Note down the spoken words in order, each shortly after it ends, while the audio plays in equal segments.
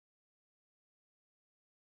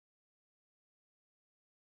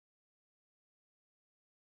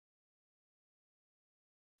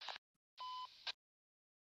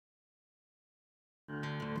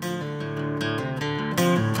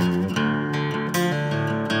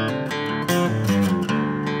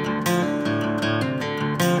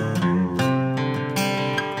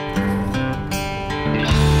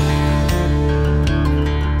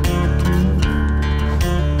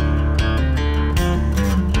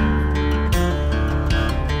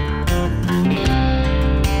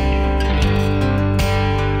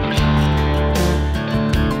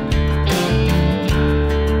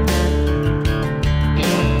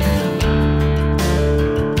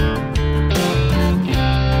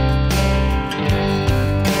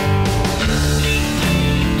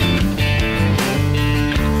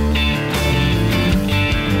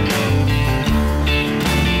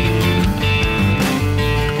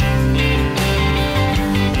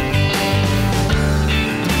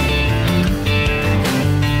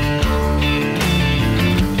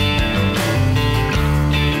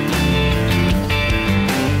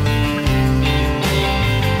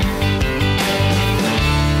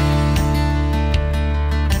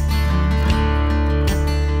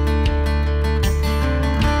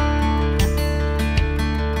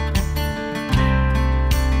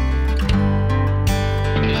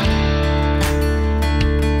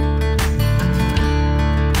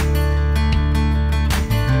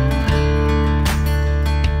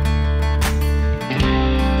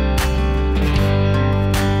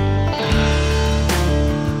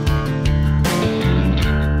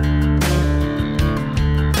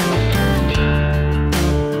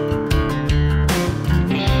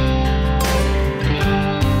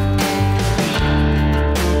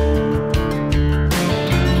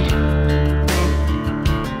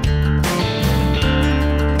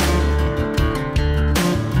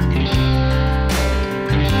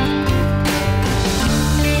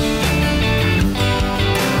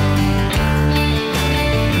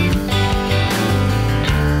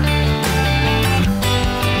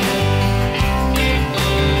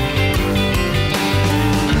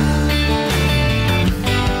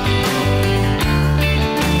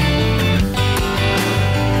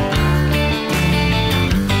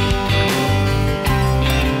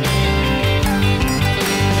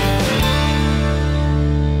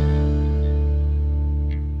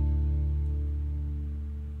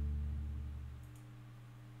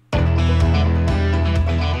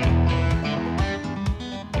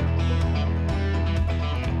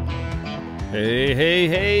Hey,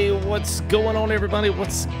 hey, what's going on, everybody?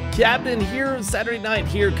 What's happening here? Saturday night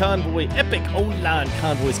here, Convoy, Epic Online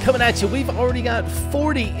Convoys coming at you. We've already got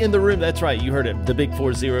 40 in the room. That's right, you heard it, the big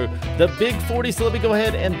 40. The big 40, so let me go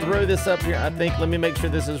ahead and throw this up here. I think, let me make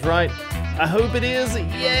sure this is right. I hope it is.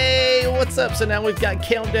 Yay, what's up? So now we've got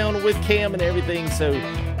countdown with Cam and everything, so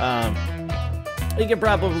you can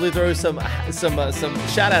probably throw some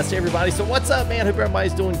shout outs to everybody. So what's up, man? Hope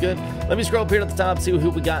everybody's doing good. Let me scroll up here at the top, see who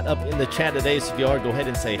we got up in the chat today. So if you are, go ahead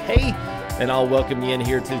and say hey, and I'll welcome you in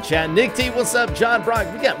here to the chat. Nick T, what's up? John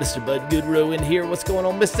Brock, we got Mr. Bud Goodrow in here. What's going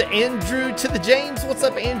on? Mr. Andrew to the James, what's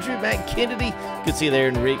up? Andrew, Matt Kennedy, good to see you there.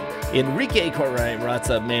 Enrique Cartwright, what's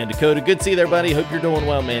up, man? Dakota, good to see you there, buddy. Hope you're doing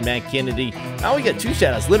well, man. Matt Kennedy. Oh, we got two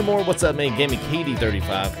shout outs. Little what's up, man? Gaming Katie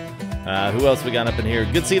 35. Who else we got up in here?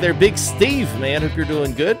 Good to see you there. Big Steve, man. Hope you're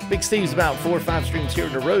doing good. Big Steve's about 4 or 5 streams here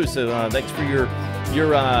in a row, so thanks for your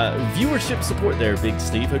viewership support there, Big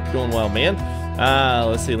Steve. Hope you're doing well, man.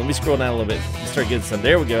 Let's see. Let me scroll down a little bit. Start getting some.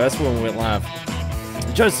 There we go. That's when we went live.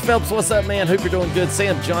 Joseph Phelps, what's up, man? Hope you're doing good.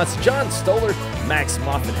 Sam Johnson, John Stoller, Max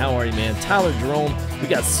Moffat, how are you, man? Tyler Jerome, we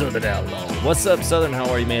got Southern Outlaw. What's up, Southern? How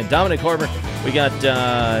are you, man? Dominic Harbor, we got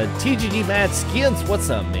TGG Matt Skins. What's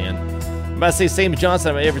up, man? I'm about to say Sam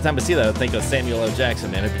Johnson. Every time I see that, I think of Samuel L. Jackson,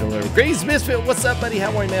 man. Hope you're doing well. Grace Misfit, what's up, buddy?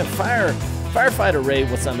 How are you, man? Firefighter Ray,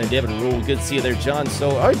 what's up, man? David Rule, good to see you there. John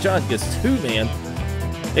Stoller. All right, John gets 2, man.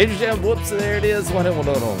 Adrian, whoops, there it is. What on?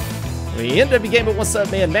 We NW Gaming, what's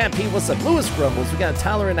up, man? Matt P, what's up? Lewis Grumbles, we got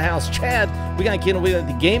Tyler in the house. Chad, we got Kendall, we got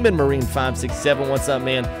the Gaming Marine 567, what's up,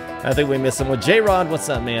 man? I think we missed someone. J-Rod, what's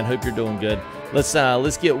up, man? Hope you're doing good.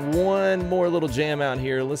 Let's get one more little jam out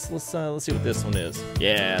here. Let's see what this one is.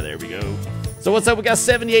 Yeah, there we go. So what's up? We got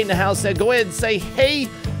 78 in the house. Now go ahead and say hey.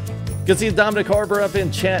 Good to see Dominic Harbor up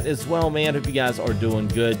in chat as well, man. Hope you guys are doing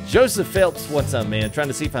good. Joseph Phelps, what's up, man? Trying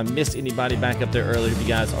to see if I missed anybody back up there earlier. Hope you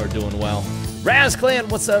guys are doing well. Raz Clan,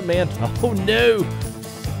 what's up, man? Oh no,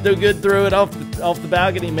 no good. Throw it off the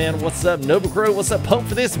balcony, man. What's up, Noble Crow? What's up? Pumped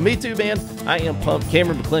for this? Me too, man. I am pumped.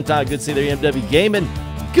 Cameron McClintock, good to see there. MW Gaming,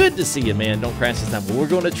 good to see you, man. Don't crash this time, but we're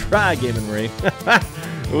going to try, Gaming Marie.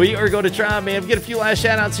 We are going to try, man. We get a few last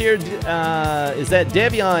shout outs here. Is that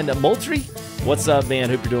Devion Moultrie? What's up, man?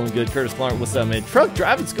 Hope you're doing good. Curtis Clark, what's up, man? Truck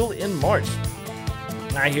driving school in March.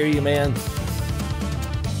 I hear you, man.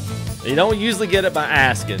 You don't usually get it by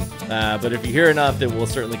asking, but if you hear enough, then we'll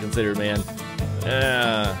certainly consider it, man.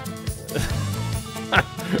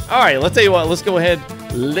 All right, let's tell you what. Let's go ahead.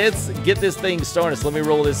 Let's get this thing started. So let me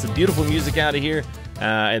roll this beautiful music out of here,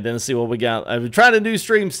 and then see what we got. I've been trying to do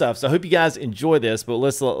stream stuff, so I hope you guys enjoy this. But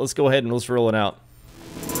let's go ahead and let's roll it out.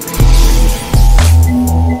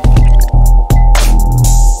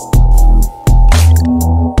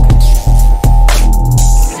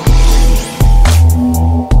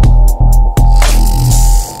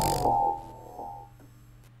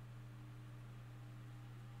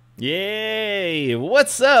 Yay!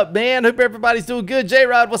 What's up, man? Hope everybody's doing good.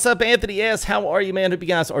 J-Rod, what's up? Anthony S., how are you, man? Hope you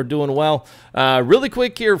guys are doing well. Really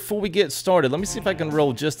quick here before we get started, let me see if I can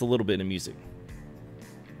roll just a little bit of music.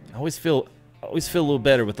 I always feel a little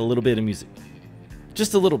better with a little bit of music.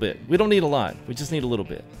 Just a little bit. We don't need a lot. We just need a little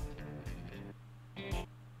bit.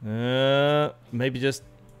 Maybe just...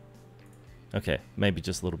 Okay, maybe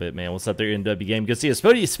just a little bit, man. What's up there, NW Game? Good to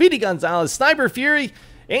see you. Speedy Gonzalez, Sniper Fury,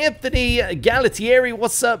 Anthony Galtieri,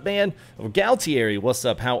 what's up, man? Or Galtieri, what's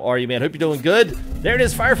up? How are you, man? Hope you're doing good. There it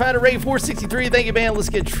is, Firefighter Ray 463. Thank you, man. Let's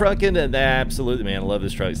get trucking. Absolutely, man. I love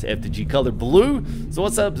this truck. It's FTG color blue. So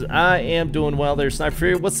what's up? I am doing well there, Sniper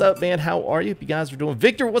Fury. What's up, man? How are you? You guys are doing.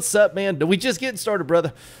 Victor, what's up, man? We just getting started,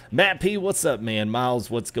 brother. Matt P, what's up, man? Miles,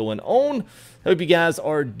 what's going on? Hope you guys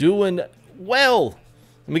are doing well.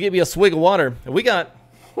 Let me give you a swig of water. We got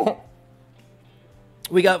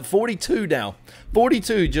 42 now.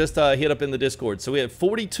 42 just hit up in the Discord. So we have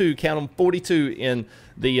 42, count them, 42 in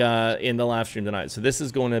the live stream tonight. So this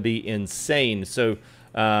is going to be insane. So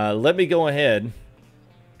let me go ahead.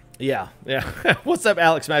 Yeah. What's up,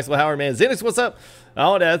 Alex Maxwell? How are you, man? Zenix, what's up?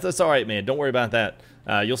 Oh, that's all right, man. Don't worry about that.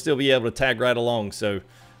 You'll still be able to tag right along. So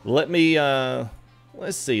let me...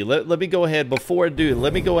 let's see. Let me go ahead. Before I do,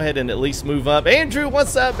 let me go ahead and at least move up. Andrew,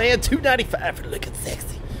 what's up, man? $2.95 for looking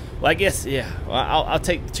sexy. Well, I guess, yeah. I'll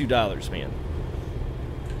take the $2, man.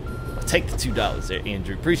 I'll take the $2 there,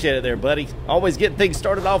 Andrew. Appreciate it there, buddy. Always getting things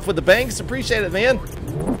started off with the banks. Appreciate it, man.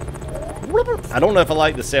 I don't know if I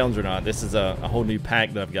like the sounds or not. This is a whole new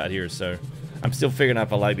pack that I've got here, so I'm still figuring out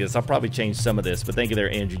if I like this. I'll probably change some of this, but thank you there,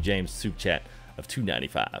 Andrew James, Super Chat of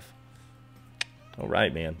 $2.95. All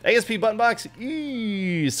right, man. ASP button box.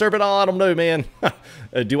 Serve it all. I don't know, man.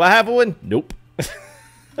 Do I have one? Nope.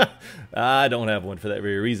 I don't have one for that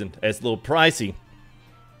very reason. It's a little pricey.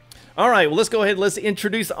 All right, well, let's go ahead. Let's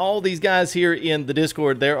introduce all these guys here in the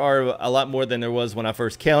Discord. There are a lot more than there was when I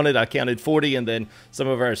first counted. I counted 40, and then some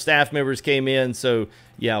of our staff members came in. So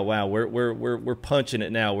yeah, wow, we're punching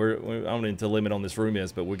it now. I don't know what the limit on this room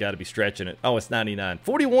is, but we got to be stretching it. Oh, it's 99.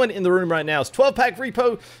 41 in the room right now. It's 12-pack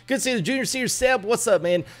repo. Good to see the Junior Sears Seb. What's up,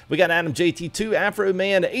 man? We got Adam JT2, Afro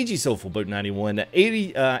Man, AG Soulful Boat 91,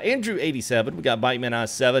 80, Andrew 87. We got Biteman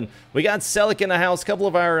I7. We got Selick in the house. A couple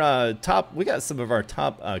of our top. We got some of our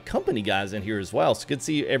top company guys in here as well. So good to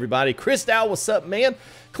see everybody. Chris Dow, what's up, man?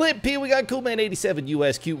 Clint P, we got Coolman 87,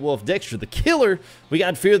 US, Cute Wolf, Dexter the Killer. We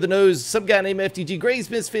got Fear the Nose, some guy named FTG, Graves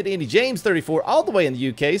Misfit, Andy James 34, all the way in the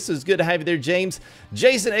UK. So it's good to have you there, James.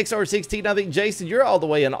 Jason XR16, I think Jason, you're all the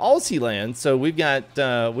way in Aussie land. So we've got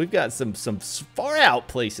some far out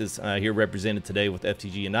places here represented today with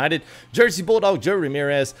FTG United. Jersey Bulldog, Joe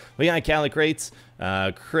Ramirez. We got Cali Crates.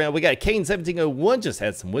 We got Kane 1701, just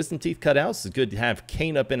had some wisdom teeth cut out. So it's good to have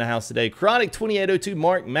Kane up in the house today. Chronic 2802,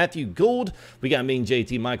 Mark, Matthew Gould. We got Mean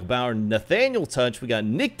JT, Michael Bauer, Nathaniel Touch. We got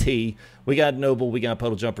Nick T. We got Noble. We got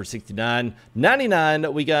Puddle Jumper 69.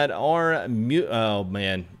 99. We got our oh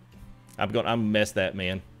man. I'm gonna mess that,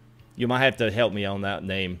 man. You might have to help me on that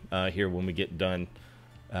name here when we get done.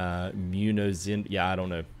 Munozin. Yeah, I don't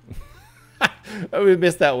know. We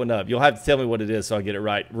messed that one up. You'll have to tell me what it is so I get it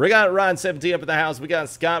right. We got Ryan 17 up in the house. We got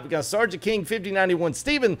Scott. We got Sergeant King 5091.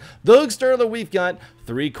 Steven, the Sterler. We've got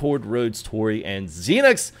 3 Chord Roads, Tori, and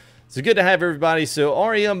Xenix. So good to have everybody. So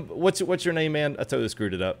REM, what's your name, man? I totally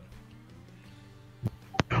screwed it up.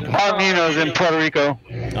 Arminos in Puerto Rico.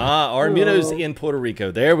 Ah, Arminos in Puerto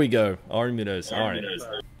Rico. There we go. Arminos. All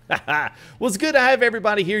right. Well, it's good to have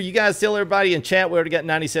everybody here. You guys tell everybody in chat. We already got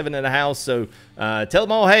 97 in the house. So tell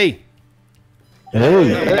them all, hey. Hey.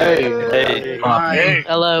 Hey. Hey.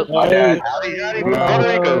 Hello. Puerto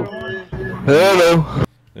Rico. Hello.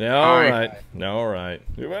 Yeah, all right. All right.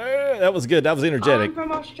 That was good. That was energetic. I'm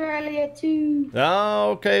from Australia too.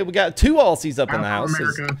 Oh, okay. We got 2 Aussies up in the house.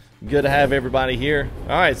 It's good to have everybody here.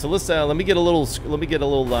 All right, so let's let me get a little let's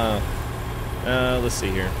see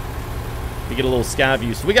here. Let me get a little sky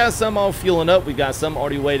view. So we got some all fueling up. We've got some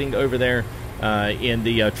already waiting over there in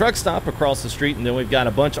the truck stop across the street, and then we've got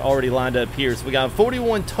a bunch already lined up here. So we got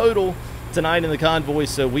 41 total tonight in the convoy,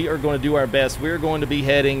 so we are going to do our best. We're going to be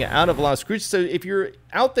heading out of Las Cruces. So if you're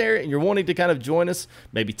out there and you're wanting to kind of join us,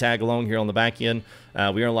 maybe tag along here on the back end.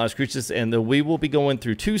 We are in Las Cruces, and we will be going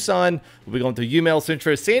through Tucson. We'll be going through UML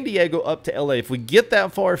Centro, San Diego, up to LA. If we get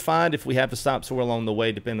that far, fine. If we have to stop somewhere along the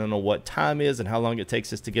way, depending on what time is and how long it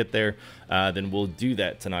takes us to get there, then we'll do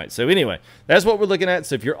that tonight. So anyway, that's what we're looking at.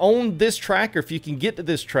 So if you're on this track, or if you can get to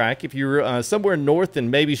this track, if you're somewhere north and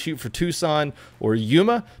maybe shoot for Tucson or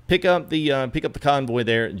Yuma, pick up the convoy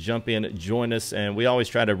there, jump in, join us, and we always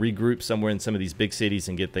try to regroup somewhere in some of these big cities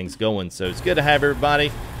and get things going. So it's good to have everybody.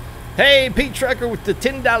 Hey, Pete Trucker with the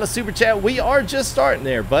 $10 super chat. We are just starting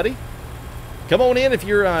there, buddy. Come on in if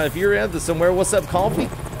you're in somewhere. What's up, coffee?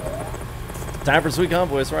 Time for Sweet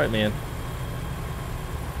Convoy. That's right, man.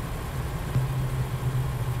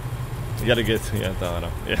 You got to get, yeah, I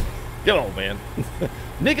know. Yeah. Come on, man.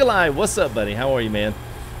 Nikolai, what's up, buddy? How are you, man?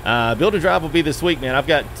 Build a Drive will be this week, man. I've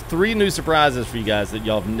got 3 new surprises for you guys that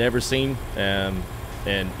y'all have never seen. And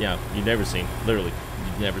yeah, you've never seen, literally.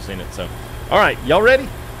 You've never seen it. So, all right, y'all ready?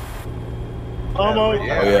 Almost.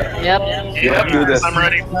 Yeah. Yep. Do this. I'm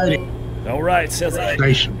ready. All right, says I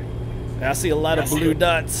see a lot of blue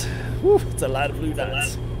dots. Whew, it's a lot of blue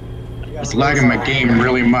dots. It's lagging my game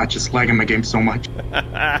really much. It's lagging my game so much.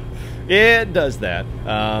 Yeah, it does that.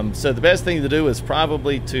 So the best thing to do is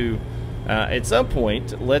probably to, at some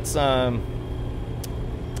point, let's go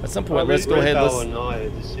ahead.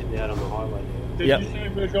 Just sitting out on the highway. Did you say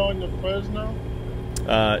we're going to Fresno?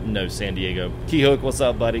 No, San Diego. Keyhook, what's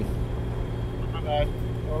up, buddy? Okay.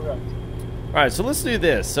 All right, so let's do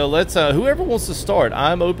this. So let's whoever wants to start,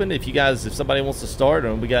 I'm open. If somebody wants to start,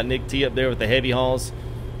 and we got Nick T up there with the heavy hauls.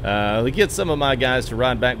 We get some of my guys to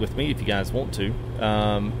ride back with me if you guys want to.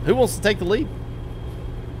 Who wants to take the lead?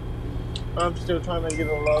 I'm still trying to get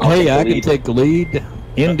a load. Hey, I can take the lead.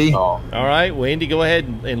 Indy. All right, well, Indy, go ahead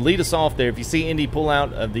and lead us off there. If you see Indy pull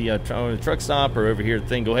out of the truck stop or over here,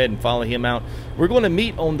 go ahead and follow him out. We're going to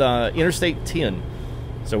meet on the Interstate 10.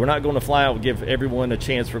 So we're not going to fly out. We'll give everyone a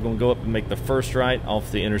chance. We're going to go up and make the first right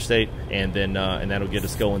off the interstate, and then and that'll get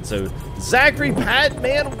us going. So Zachary Pat,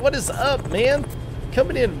 man, what is up, man?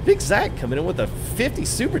 Coming in, Big Zach coming in with a 50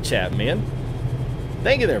 super chat, man.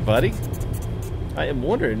 Thank you there, buddy. I am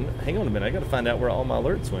wondering, hang on a minute, I got to find out where all my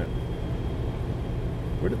alerts went.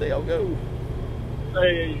 Where did they all go?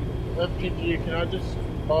 Hey, FPG, can I just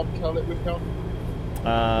bobtail it with him?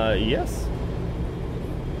 Yes.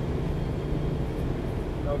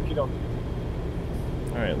 Okie dokie.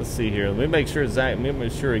 All right, let's see here. Let me make sure Zach. Let me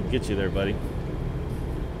make sure he gets you there, buddy.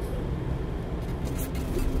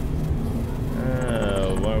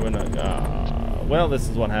 Why are we not? Well, this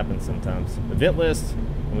is what happens sometimes. Event list,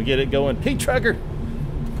 and we get it going. Pink Trucker.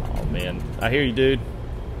 Oh man, I hear you, dude.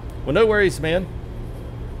 Well, no worries, man.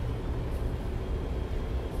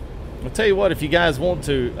 I'll tell you what, if you guys want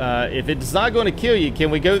to, if it's not going to kill you, can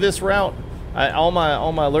we go this route? All my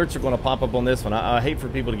alerts are going to pop up on this one. I hate for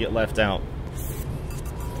people to get left out.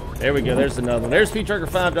 There we go. There's another one. There's Speed Trucker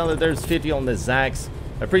 $5. There's 50 on the Zax.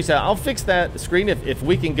 I appreciate it. I'll fix that screen if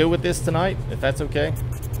we can go with this tonight, if that's okay.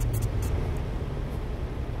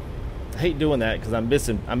 I hate doing that because I'm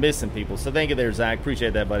missing people. So thank you there, Zach.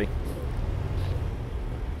 Appreciate that, buddy.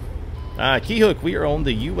 Keyhook, we are on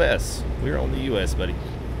the U.S. We are on the U.S., buddy.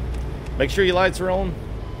 Make sure your lights are on.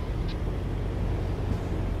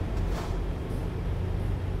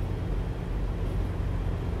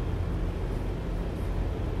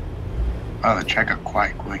 Oh, the checkout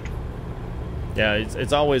quite quick. Yeah,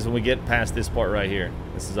 it's always when we get past this part right here.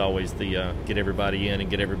 This is always the get everybody in and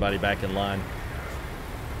get everybody back in line.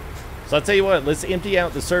 So I'll tell you what, let's empty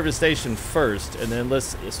out the service station first, and then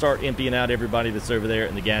let's start emptying out everybody that's over there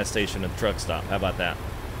in the gas station and the truck stop. How about that?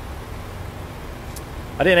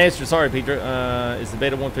 I didn't answer. Sorry, Peter. Is the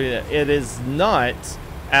beta 1.3? It is not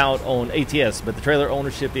out on ATS, but the trailer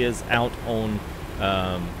ownership is out on.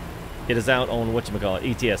 It is out on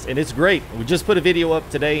whatchamacallit, ETS, and it's great. We just put a video up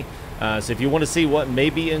today, so if you want to see what may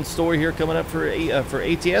be in store here coming up for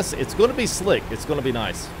ATS, it's going to be slick. It's going to be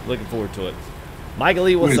nice. Looking forward to it. Michael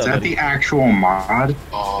Lee, what's up, Is that buddy? the actual mod?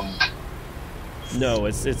 No,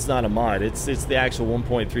 it's not a mod. It's the actual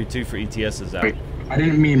 1.32 for ETS is out. Wait, I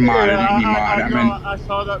didn't mean mod. I didn't mean mod. I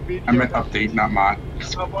saw that video. I meant update, not mod.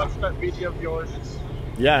 I watched that video of yours.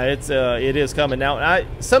 Yeah, it is coming now.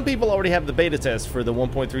 Some people already have the beta test for the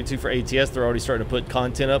 1.32 for ATS. They're already starting to put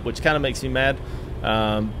content up, which kind of makes me mad.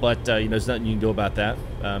 But you know, there's nothing you can do about that.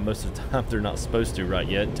 Most of the time, they're not supposed to right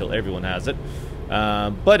yet until everyone has it.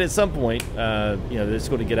 But at some point, you know, they're just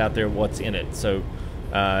going to get out there what's in it. So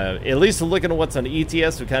at least looking at what's on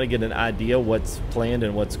ETS, we kind of get an idea what's planned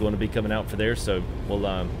and what's going to be coming out for there. So we'll,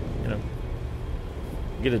 you know,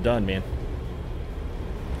 get it done, man.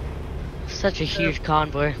 Such a huge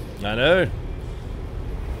convoy. I know.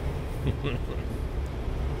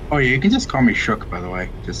 Oh, yeah, you can just call me Shook, by the way.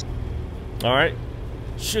 Just. All right.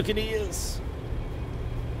 Shook it is.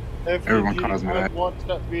 Everyone calls me that. I watched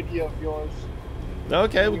that video of yours.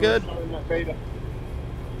 Okay, we're good. That beta.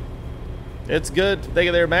 It's good. Thank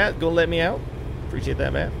you there, Matt. Gonna let me out. Appreciate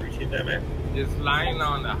that, Matt. Appreciate that, Matt. This line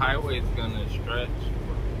on the highway is gonna stretch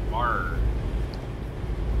far.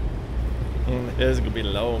 It's gonna be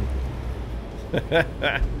long.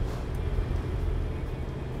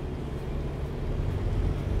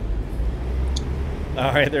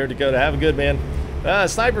 All right, there, Dakota. Have a good man.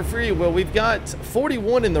 Sniper free. Well, we've got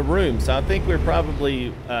 41 in the room, so I think we're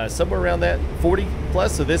probably somewhere around that 40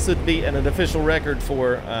 plus. So this would be an official record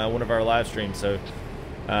for one of our live streams. So,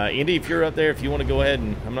 Indy, if you're up there, if you want to go ahead,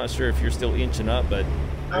 and I'm not sure if you're still inching up, but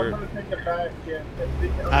I'm gonna take it back. Yeah.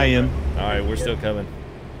 I am. All right, we're still coming.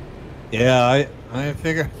 Yeah, I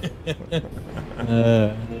figure.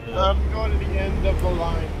 I'm going to the end of the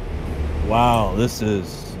line. Wow, this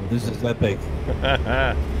is epic.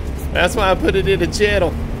 That's why I put it in the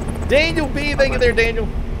channel. Daniel B, thank you there, Daniel.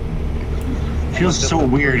 Feels so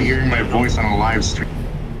weird hearing my voice on a live stream.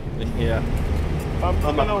 Yeah. I'm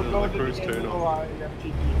up gonna on go the to cruise the end of the channel. line.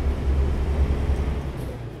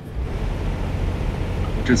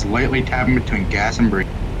 FTP. Just lightly tapping between gas and brake.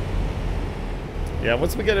 Yeah,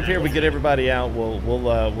 once we get up here, we get everybody out.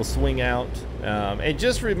 We'll swing out, and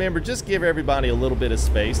just remember, just give everybody a little bit of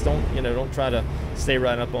space. Don't try to stay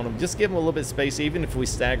right up on them. Just give them a little bit of space, even if we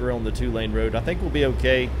stagger on the 2-lane road. I think we'll be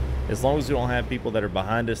okay as long as we don't have people that are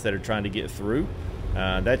behind us that are trying to get through.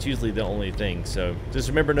 That's usually the only thing. So just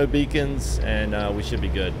remember, no beacons, and we should be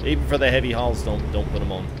good. Even for the heavy hauls, don't put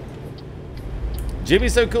them on.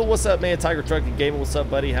 Jimmy's so cool. What's up, man? Tiger Trucking Gaming. What's up,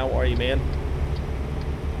 buddy? How are you, man?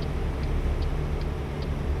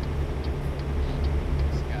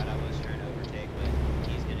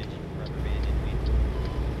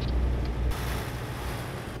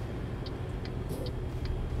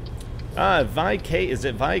 Is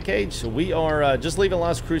it Vicage? We are just leaving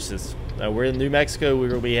Las Cruces. We're in New Mexico. We're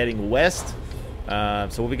going to be heading west. So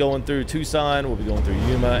we'll be going through Tucson. We'll be going through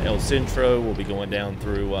Yuma, El Centro. We'll be going down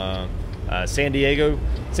through San Diego.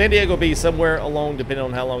 San Diego will be somewhere along, depending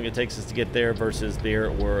on how long it takes us to get there, versus there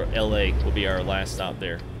or LA will be our last stop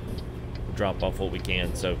there. We'll drop off what we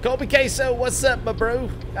can. So, Colby Queso, what's up, my bro?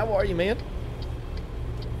 How are you, man?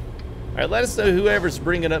 All right, let us know whoever's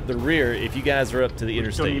bringing up the rear if you guys are up to the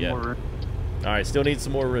interstate yet. All right, still need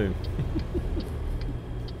some more room.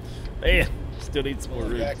 Man, still need some more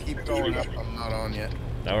room. Yeah, keep going up. I'm not on yet.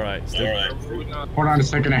 All right, still. All right. Hold on a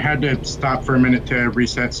second. I had to stop for a minute to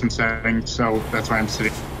reset some settings, so that's why I'm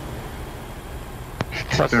sitting.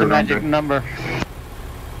 What's the magic number?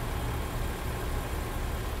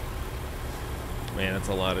 Man, that's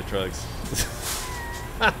a lot of trucks.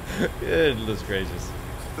 Goodness gracious.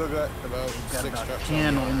 Still got about Got 6 about trucks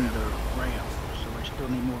 10 on on the ramp, so we still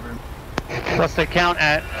need more room. What's the count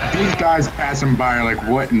at? These guys passing by are like,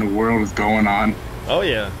 what in the world is going on? Oh,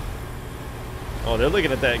 yeah. Oh, they're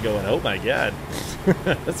looking at that going, oh, my God.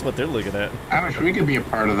 That's what they're looking at. I wish we could be a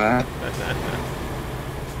part of that.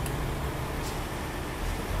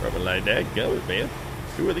 Probably like that. Go, man.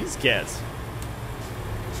 Who are these cats?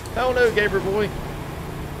 I don't know, Gabriel boy.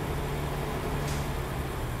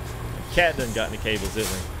 Cat done got in the cables, didn't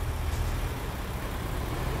he?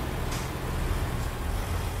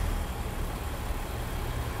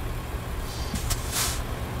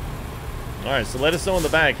 All right, so let us know in the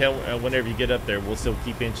back how, whenever you get up there. We'll still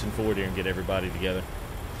keep inching forward here and get everybody together.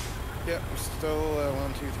 Yep, still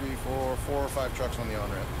 1, 2, 3, 4 or 5 trucks on the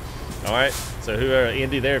on-ramp. All right, so who are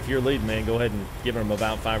Andy there? If you're leading, man, go ahead and give them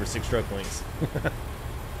about 5 or 6 truck links.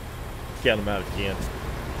 Count them out if you can.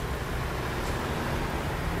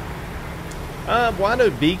 Well, I know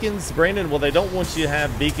beacons, Brandon. Well, they don't want you to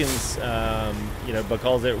have beacons, you know,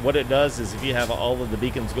 because what it does is if you have all of the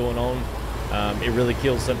beacons going on, it really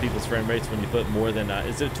kills some people's frame rates when you put more than.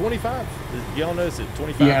 Is it 25? Y'all know, is it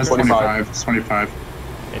 25? Yeah, it's 25. It's 25.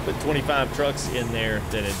 They put 25 trucks in there,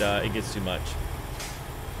 then it gets too much.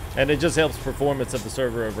 And it just helps performance of the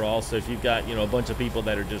server overall. So if you've got, you know, a bunch of people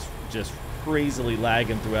that are just crazily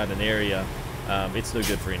lagging throughout an area, it's no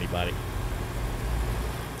good for anybody.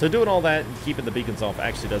 So doing all that and keeping the beacons off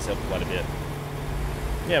actually does help quite a bit.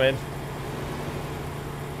 Yeah, man.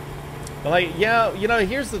 But like, yeah, you know,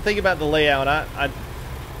 here's the thing about the layout. I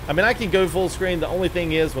mean, I can go full screen. The only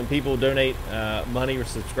thing is when people donate money or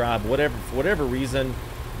subscribe, for whatever reason,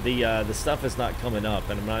 the stuff is not coming up,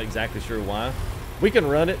 and I'm not exactly sure why. We can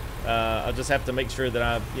run it. I'll just have to make sure that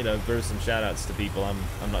I, you know, throw some shout outs to people.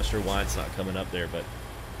 I'm not sure why it's not coming up there, but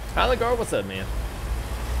Highland what's up, man?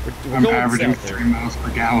 We're I'm going averaging south there. 3 miles per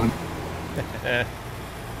gallon.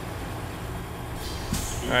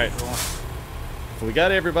 All right. So we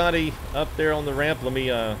got everybody up there on the ramp. Let me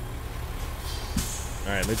all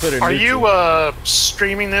right, let me put it in Are neutral. you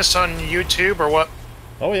streaming this on YouTube or what?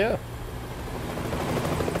 Oh yeah.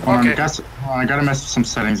 Okay. I gotta mess with some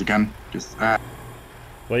settings again. Just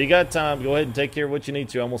Well, you got time. Go ahead and take care of what you need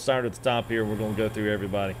to. I'm gonna start at the top here. We're gonna go through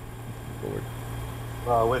everybody. Forward.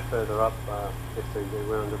 We're further up, FTG,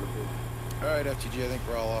 we're under the bridge. Alright, FTG, I think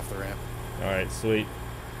we're all off the ramp. All right, sweet.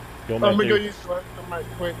 Going I'm back gonna go through. use the mic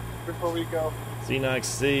quick before we go. C-Knox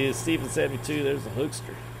C, Stephen 72. There's the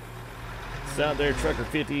hookster. It's out there, Trucker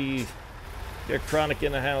 50. Got Chronic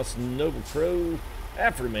in the house. Noble Crow.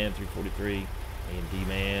 Afro Man 343. A&D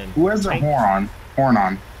Man. who has their horn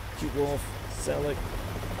on? Cute Wolf. Selick.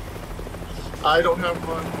 I don't have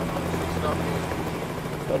one. It's not me.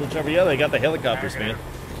 Total Jumper. Yeah, they got the helicopters, man.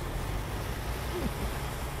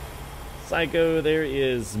 Psycho. There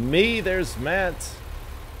is me. There's Matt.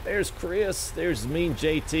 There's Chris. There's me,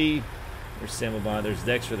 JT. There's Samabon. There's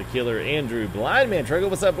Dexter the Killer. Andrew. Blind Man. Trigger.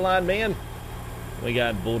 What's up, Blind Man? We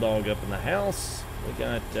got Bulldog up in the house. We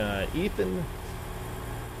got Ethan.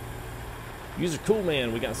 User Cool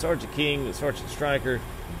Man. We got Sergeant King. Sergeant Striker.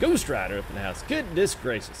 Ghost Rider up in the house. Goodness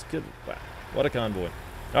gracious. Good. Wow. What a convoy.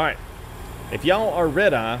 All right. If y'all are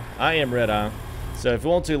Red Eye, I am Red Eye. So if you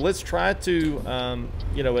want to, let's try to,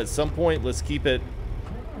 you know, at some point, let's keep it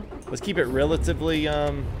relatively,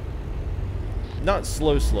 not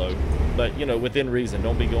slow, but, you know, within reason.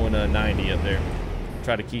 Don't be going 90 up there.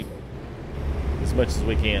 Try to keep as much as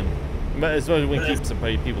we can. As much as we can keep some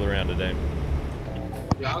people around today.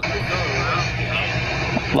 Y'all can go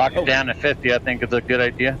around. Lock it down to 50, I think is a good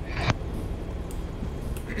idea.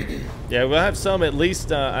 Yeah, we'll have some at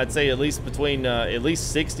least, I'd say at least between, at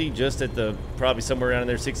least 60, just at the, probably somewhere around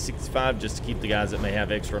there, 60, 65, just to keep the guys that may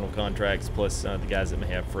have external contracts, plus the guys that may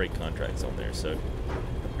have freight contracts on there, so.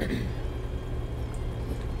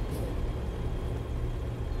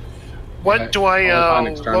 What do I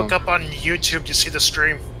look up on YouTube to see the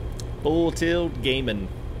stream? Full Tilt Gaming.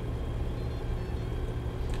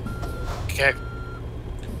 Okay.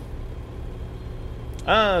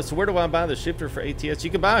 So where do I buy the shifter for ATS? You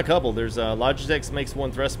can buy a couple. There's Logitech makes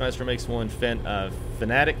one, Thrustmaster makes one,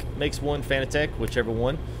 Fanatic makes one, Fanatec, whichever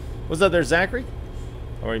one. What's up there, Zachary?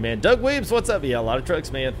 All right, man. Doug Williams, what's up? Yeah, a lot of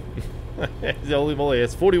trucks, man. Holy moly,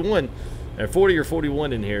 it's 41, or 40 or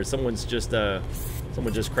 41 in here. Someone just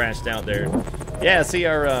crashed out there. Yeah, see,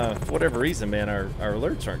 our for whatever reason, man, our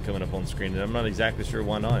alerts aren't coming up on screen, and I'm not exactly sure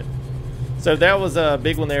why not. So that was a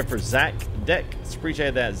big one there for Zach Deck.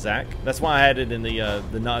 Appreciate that, Zach. That's why I had it in the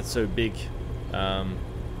not so big.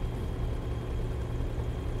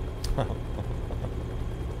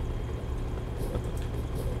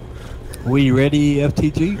 We ready,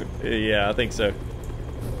 FTG? Yeah, I think so.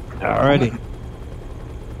 Alrighty.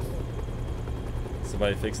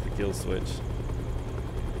 Somebody fix the kill switch.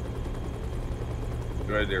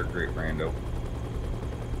 Right there, great Rando.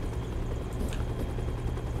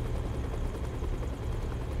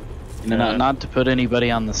 Not to put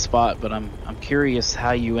anybody on the spot, but I'm curious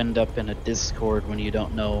how you end up in a Discord when you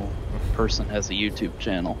don't know a person has a YouTube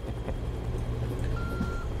channel.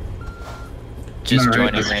 Just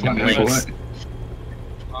joining random links.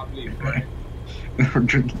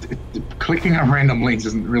 Clicking on random links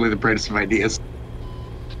isn't really the brightest of ideas.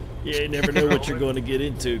 Yeah, you never know what you're going to get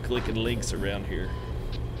into clicking links around here.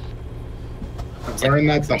 I've learned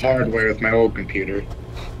that's the hard way with my old computer.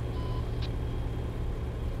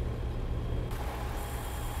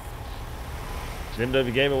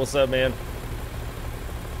 MW Gaming, what's up, man?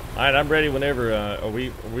 All right, I'm ready whenever. Are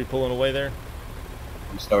we pulling away there?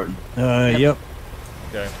 I'm starting. Yep.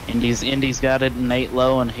 Okay. Indy's got it in 8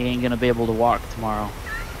 low, and he ain't gonna be able to walk tomorrow.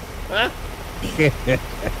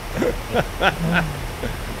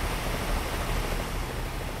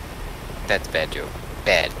 That's a bad joke.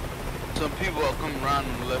 Bad. Some people are coming around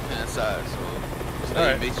on the left-hand side, so All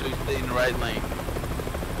right. make sure you stay in the right lane.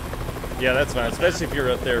 Yeah, that's fine. Especially if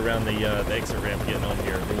you're up there around the exit ramp, getting on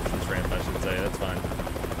here, the entrance ramp, I should say. That's fine.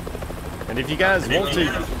 And if you guys want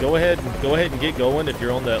to, go ahead and get going. If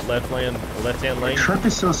you're on that left-hand lane, The truck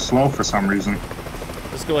is so slow for some reason.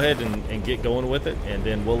 just go ahead and get going with it, and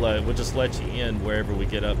then we'll just let you in wherever we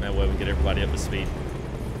get up. And that way we get everybody up to speed.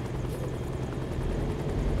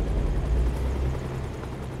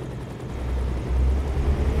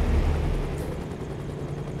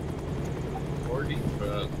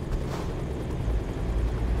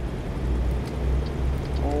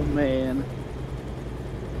 Oh man.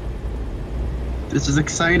 This is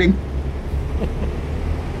exciting.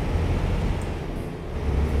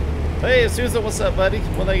 Hey, Susan, what's up, buddy?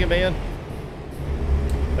 Well, thank you, man.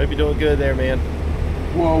 Hope you're doing good there, man.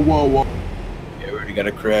 Whoa, whoa, whoa. Yeah, we already got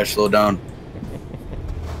a crash. Slow down.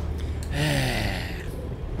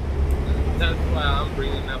 That's why I'm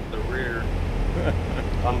bringing up the rear.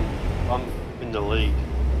 I'm in the lead.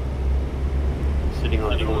 Sitting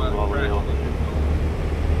on the one while we're on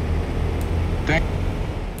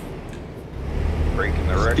Breaking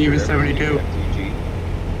the record. Steve is 72.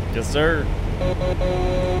 Yes, sir.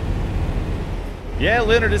 Yeah,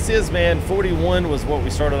 Leonard, this is, man. 41 was what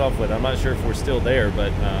we started off with. I'm not sure if we're still there,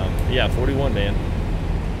 but yeah, 41, man.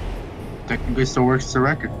 Technically still works as a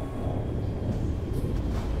record.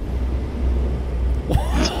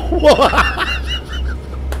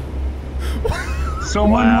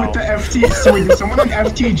 Someone with the FT. So did someone on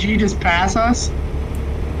FTG just pass us?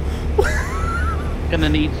 Gonna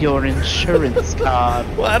need your insurance card.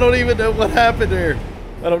 Well, I don't even know what happened there.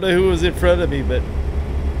 I don't know who was in front of me, but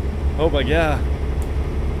oh my god.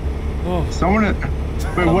 Oh. Someone. Wait,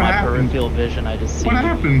 On what my happened? peripheral vision, I just see. What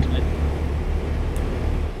happened?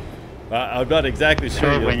 I'm not exactly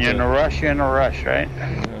sure. So when you're in a rush, you're in a rush, right?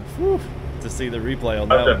 To see the replay on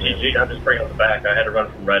that one. PG, I'm just bringing up the back. I had to run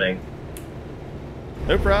from Reading.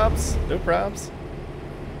 No probs. No probs.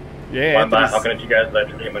 Yeah, I'm not talking to you guys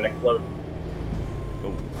after getting my next load.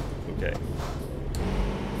 Oh, okay.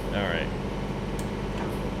 All right.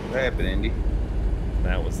 What happened, Indy?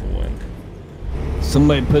 That was the one.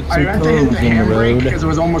 Somebody put I some had to hit cones the in the handbrake road. because it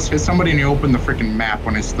was almost hit somebody and he opened the freaking map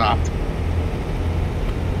when I stopped.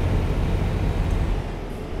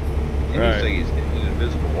 It looks like he's hitting an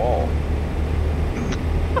invisible wall.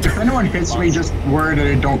 If anyone hits me, just worry that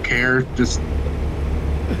I don't care. Just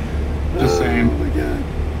saying. Oh my god.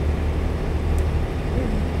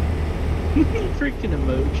 Freaking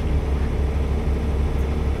emoji.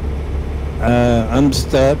 I'm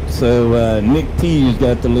stuck, so Nick T's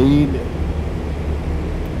got the lead.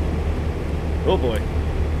 Oh boy.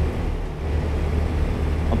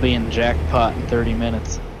 I'll be in jackpot in 30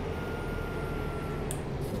 minutes.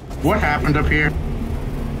 What happened up here?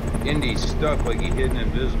 Indy's stuck like he hit an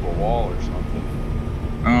invisible wall or something.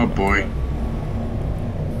 Oh boy.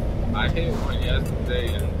 I hit one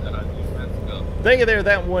yesterday and I just messed up. Thank you there,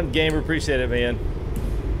 that one gamer. Appreciate it, man.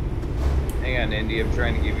 Hang on, Indy. I'm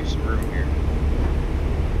trying to give you some room here.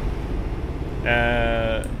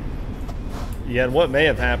 Yeah, and what may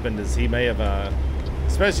have happened is he may have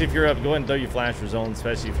Especially if you're up, go ahead and throw your flashers on,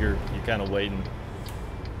 especially if you're kind of waiting.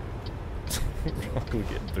 We're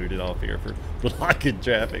getting booted off here for blocking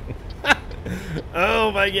traffic.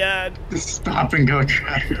 Oh my god. Stop and go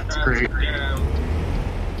traffic. That's great. Too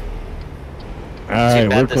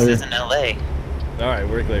bad this isn't LA. Alright,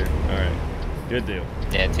 we're clear. Alright. Good deal.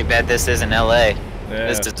 Yeah, too bad this isn't LA. Yeah.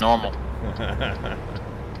 This is normal.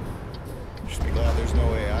 Just be glad there's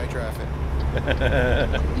no AI traffic.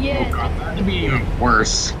 Yeah. Oh god, that'd be even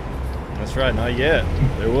worse. That's right, not yet.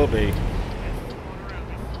 There will be.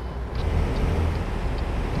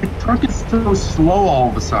 The truck is so slow all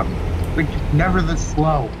of a sudden. Like, never this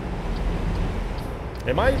slow.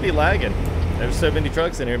 It might be lagging. There's so many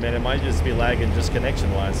trucks in here, man. It might just be lagging just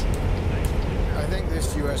connection-wise. I think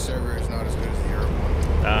this US server is not as good as the Europe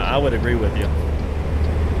one. I would agree with you.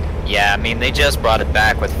 Yeah, I mean, they just brought it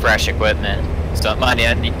back with fresh equipment. So it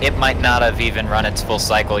might not have even run its full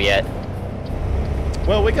cycle yet.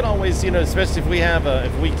 Well, we can always, especially if we have,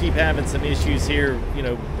 if we keep having some issues here,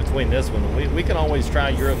 between this one, we can always try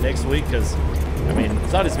Europe next week because, I mean,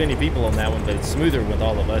 it's not as many people on that one, but it's smoother with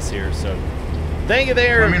all of us here. So, thank you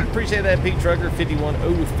there. Appreciate that, Pete Trucker 51.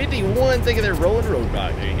 Thank you there, Rolling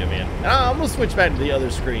Roadblock. There you go, man. I'm gonna switch back to the other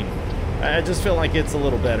screen. I just feel like it's a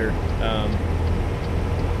little better. I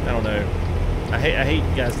don't know. I hate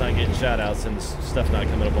you guys not getting shout-outs and stuff not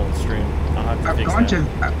coming up on the stream. I'll have to fix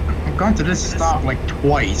that. I've gone to this stop like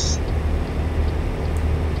twice.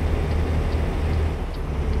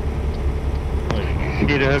 You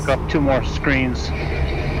need to hook up 2 more screens.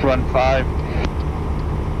 Run 5.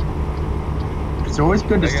 It's always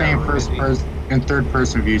good to stay in first person and third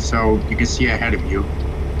person view so you can see ahead of you.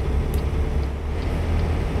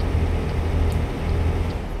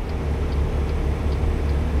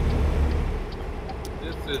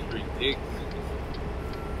 This is ridiculous.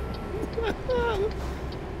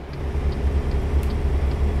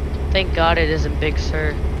 Thank God it isn't Big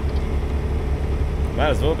Sur. Might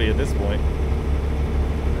as well be at this point.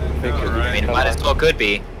 I mean, it might as well could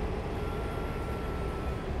be.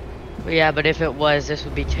 Yeah, but if it was, this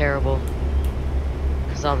would be terrible.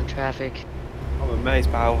 Because all the traffic. I'm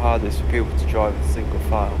amazed by how hard it is for people to drive in single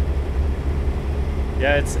file.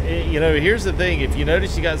 Yeah, here's the thing. If you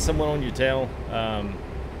notice you got someone on your tail, I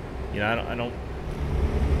don't.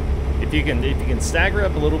 If you can stagger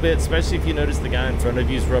up a little bit, especially if you notice the guy in front of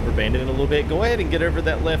you is rubber banding a little bit, go ahead and get over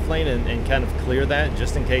that left lane and kind of clear that,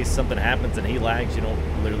 just in case something happens and he lags. You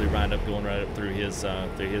don't literally wind up going right up through his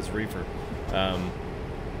reefer.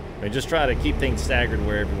 And just try to keep things staggered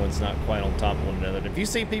where everyone's not quite on top of one another. And if you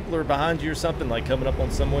see people are behind you or something, like coming up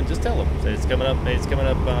on someone, just tell them. Say it's coming up.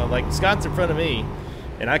 Like Scott's in front of me,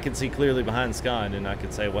 and I can see clearly behind Scott, and I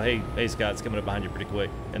could say, well, hey, Scott, it's coming up behind you pretty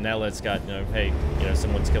quick. And that lets Scott know, hey,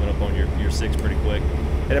 someone's coming up on your 6 pretty quick.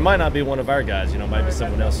 And it might not be one of our guys, it might be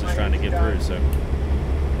someone else who's trying to get through, so.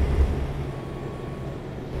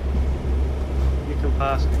 You can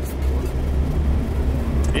pass.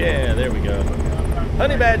 Yeah, there we go.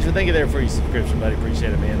 Honey Badger, thank you there for your subscription, buddy.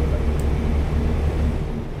 Appreciate it, man.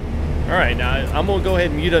 All right, now I'm gonna go ahead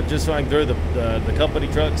and mute up just so I can throw the company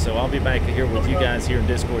truck. So I'll be back here with you guys here in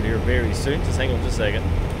Discord here very soon. Just hang on just a second.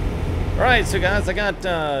 All right, so guys, I got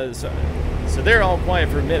so they're all quiet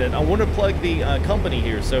for a minute. I want to plug the company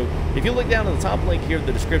here. So if you look down at the top link here in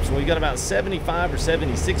the description, we've got about 75 or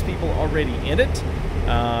 76 people already in it,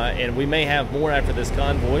 and we may have more after this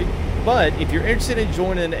convoy. But if you're interested in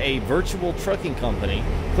joining a virtual trucking company,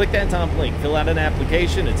 click that top link. Fill out an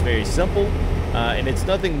application. It's very simple, and it's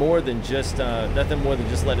nothing more than just let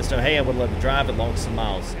us know, hey, I would love to drive it long some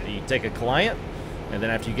miles. You take a client, and then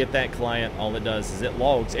after you get that client, all it does is it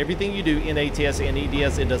logs everything you do in ATS and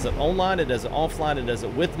EDS. It does it online, it does it offline, it does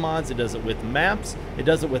it with mods, it does it with maps, it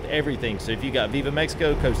does it with everything. So if you got Viva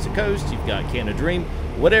Mexico, Coast to Coast, you've got Canada Dream,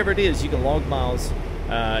 whatever it is, you can log miles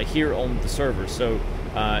here on the server. So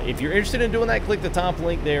if you're interested in doing that, click the top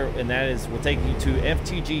link there, and that will take you to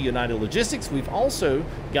FTG United Logistics. We've also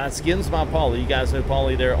got skins by Paulie. You guys know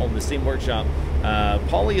Paulie there on the Steam Workshop.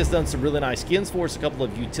 Paulie has done some really nice skins for us, a couple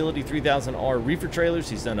of utility 3000R reefer trailers.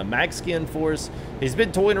 He's done a mag skin for us. He's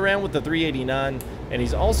been toying around with the 389, and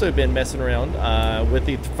he's also been messing around with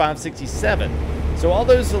the 567. So all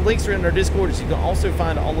those links are in our Discord, so you can also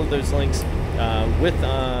find all of those links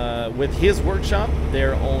with his workshop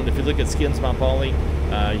there on, if you look at Skins by Paulie,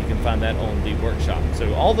 you can find that on the workshop.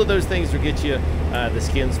 So all of those things will get you the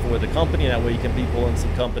skins for the company. That way you can be pulling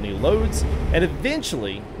some company loads. And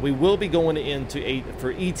eventually we will be going into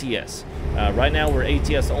for ETS. Right now we're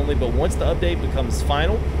ATS only, but once the update becomes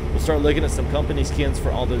final, we'll start looking at some company skins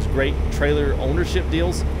for all those great trailer ownership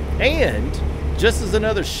deals. And just as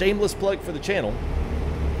another shameless plug for the channel,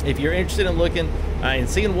 if you're interested in looking and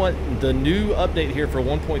seeing what the new update here for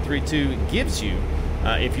 1.32 gives you.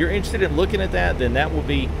 If you're interested in looking at that, then that will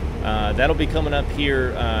be that'll be coming up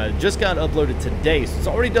here. Just got uploaded today, so it's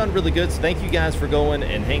already done really good. So thank you guys for going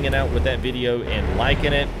and hanging out with that video and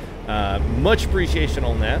liking it. Much appreciation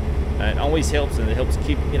on that. It always helps, and it helps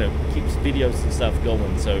keep keeps videos and stuff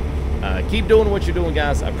going. So keep doing what you're doing,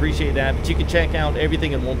 guys. I appreciate that. But you can check out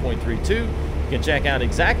everything in 1.32. You can check out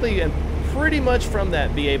exactly and pretty much from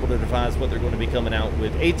that be able to devise what they're going to be coming out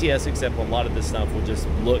with ATS, except a lot of this stuff will just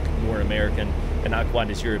look more American and not quite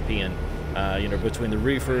as European. Between the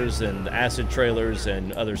reefers and the acid trailers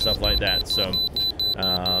and other stuff like that. So,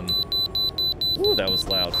 ooh, that was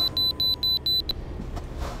loud.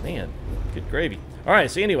 Man, good gravy. All right,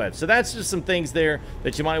 so anyway, so that's just some things there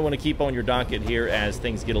that you might want to keep on your docket here as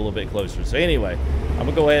things get a little bit closer. So anyway, I'm going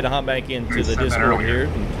to go ahead and hop back into the Discord here.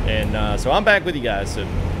 And so I'm back with you guys. So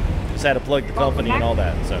just had to plug the company and all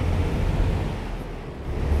that. So.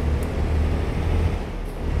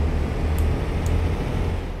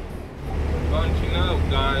 Bunching up,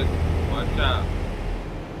 guys. Watch out.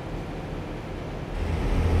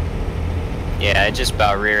 Yeah, I just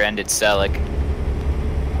about rear-ended Selleck.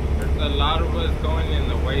 There's a lot of us going in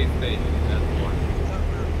the way station, that's why.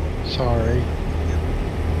 Sorry.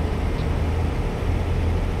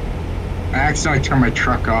 I accidentally turned my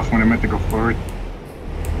truck off when I meant to go forward.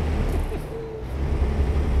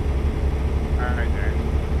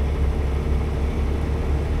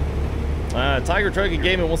 Tiger Trucking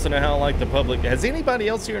Gaming wants to know how I like the public. Has anybody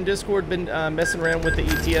else here in Discord been messing around with the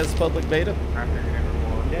ETS public beta?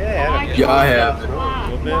 Yeah, I have.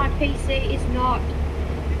 My PC is not.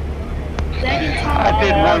 They didn't tell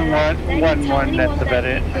I did one that's about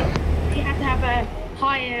it. You have to have a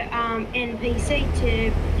higher end PC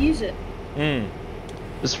to use it.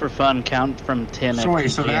 Just for fun, count from 10. So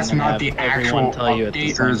wait, so that's not the actual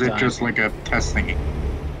update, or is it just like a test thingy?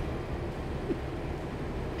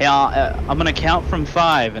 Yeah, I'm gonna count from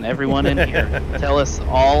 5, and everyone in here tell us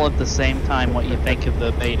all at the same time what you think of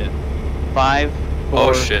the beta. 5,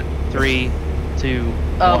 4, 3, 2.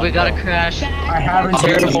 Oh, 1, we got go. a crash. I haven't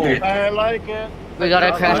used it. I like it. We got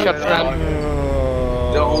a crash up front.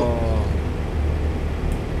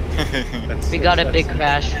 We got a big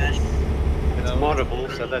crash. It's moddable,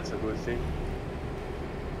 so that's a good thing.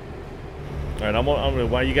 All right, I'm gonna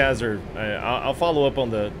while you guys are, I'll follow up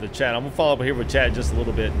on the chat. I'm gonna follow up here with chat just a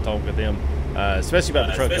little bit and talk with them, especially about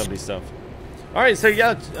the truck company stuff. All right, so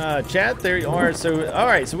yeah, chat, there you are. So all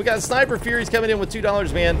right, so we got Sniper Furies coming in with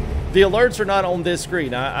 $2, man. The alerts are not on this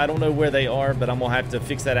screen. I don't know where they are, but I'm gonna have to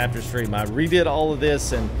fix that after stream. I redid all of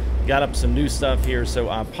this and got up some new stuff here, so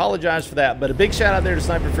I apologize for that. But a big shout out there to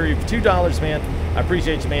Sniper Fury for $2, man. I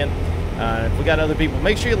appreciate you, man. If we got other people,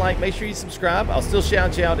 make sure you like, make sure you subscribe. I'll still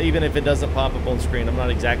shout you out even if it doesn't pop up on screen. I'm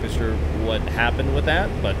not exactly sure what happened with that,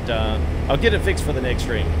 but I'll get it fixed for the next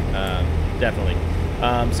stream, definitely.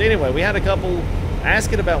 So anyway, we had a couple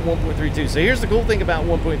asking about 1.32. So here's the cool thing about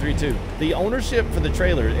 1.32. The ownership for the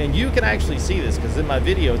trailer, and you can actually see this because in my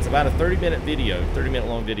video, it's about a 30-minute video, 30-minute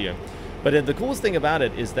long video. But the coolest thing about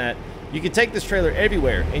it is that you can take this trailer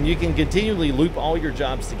everywhere and you can continually loop all your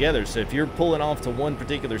jobs together. So if you're pulling off to one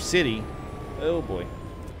particular city, oh boy,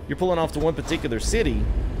 you're pulling off to one particular city,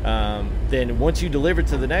 then once you deliver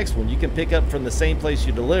to the next one, you can pick up from the same place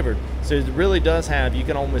you delivered. So it really does have, you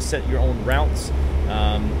can almost set your own routes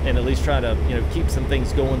and at least try to keep some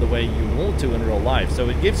things going the way you want to in real life. So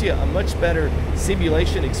it gives you a much better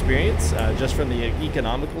simulation experience just from the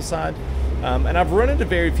economical side. And I've run into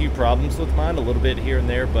very few problems with mine, a little bit here and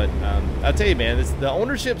there, but I'll tell you, man, the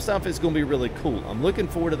ownership stuff is going to be really cool. I'm looking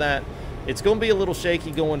forward to that. It's going to be a little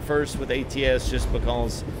shaky going first with ATS just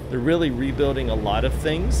because they're really rebuilding a lot of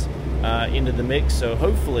things into the mix, so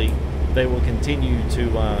hopefully they will continue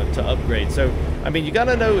to upgrade. So, I mean, you got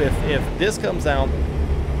to know if this comes out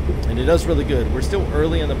and it does really good, we're still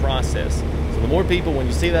early in the process. So the more people, when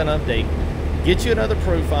you see that update, get you another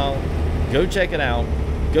profile, go check it out,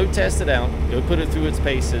 go test it out, go put it through its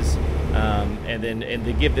paces, and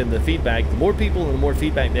then give them the feedback. The more people and the more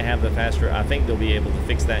feedback they have, the faster I think they'll be able to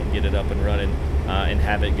fix that and get it up and running and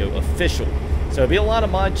have it go official. So there'll be a lot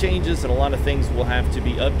of mod changes and a lot of things will have to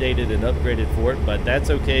be updated and upgraded for it, but that's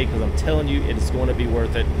okay because I'm telling you it is going to be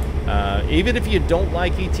worth it. Even if you don't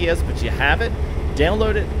like ETS but you have it,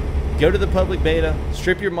 download it, go to the public beta,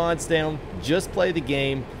 strip your mods down, just play the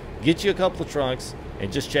game, get you a couple of trucks,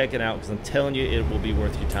 and just check it out because I'm telling you it will be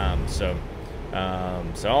worth your time. So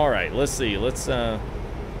all right, let's see. Let's go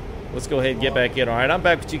ahead and get back in. All right, I'm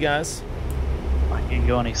back with you guys. I can't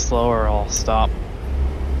go any slower. I'll stop.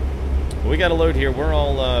 We got a load here. We're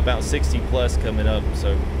all about 60 plus coming up,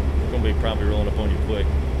 so we're gonna be probably rolling up on you quick.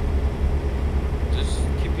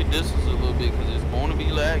 distance a little bit because it's going to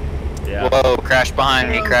be lagging. Yeah. Whoa, crash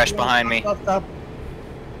behind me, crash behind me. Stop.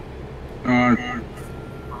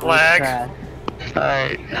 Lag.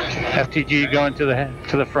 Alright, FTG going to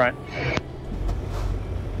the front.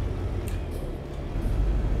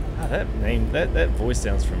 Ah, that name, that voice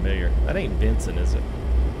sounds familiar. That ain't Benson, is it?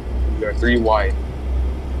 We are 3 wide.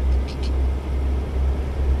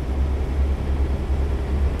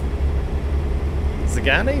 Is the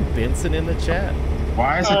guy named Benson in the chat?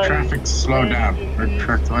 Why is the traffic slow down? Or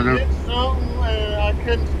truck Something, I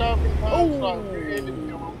couldn't stop in time, so I rear-ended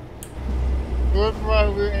him. Whoever I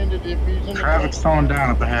rear-ended, if he's in the Traffic's slowing down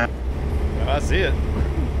at the head. Oh, I see it.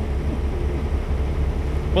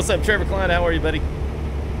 What's up, Trevor Klein? How are you, buddy?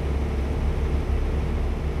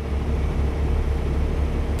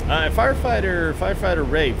 Firefighter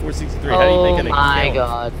Ray 463. How do you make an account? Oh my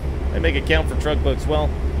god. They make an account for truck books. Well,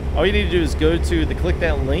 all you need to do is go to click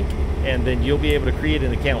that link, and then you'll be able to create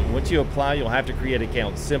an account. Once you apply, you'll have to create an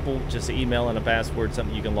account. Simple, just an email and a password,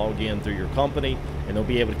 something you can log in through your company, and they'll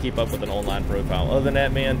be able to keep up with an online profile. Other than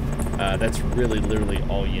that, man, that's really literally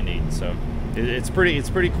all you need. So it's pretty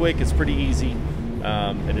quick, it's pretty easy,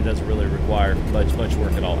 and it doesn't really require much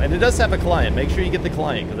work at all. And it does have a client. Make sure you get the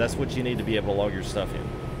client, because that's what you need to be able to log your stuff in.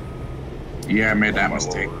 Yeah, I made that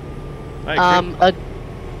mistake. Right,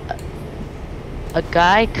 a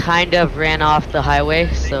guy kind of ran off the highway,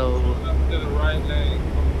 so... To the right lane,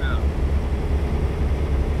 coming out.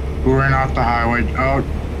 Who ran off the highway? Oh.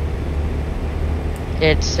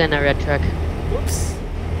 It's in a red truck. Whoops.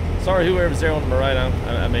 Sorry, whoever's there on the right.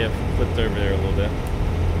 I may have flipped over there a little bit.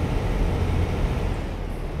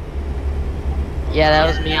 Yeah, that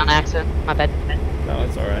was me on accident. My bad. No,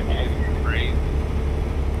 it's alright.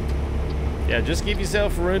 Yeah, just give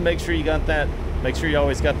yourself room. Make sure you got that. Make sure you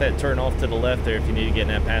always got that turn off to the left there if you need to get in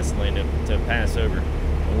that passing lane to pass over.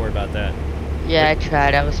 Don't worry about that. Yeah, I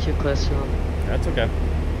tried. I was too close to him. That's okay.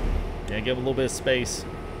 Yeah, give him a little bit of space.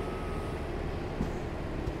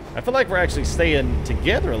 I feel like we're actually staying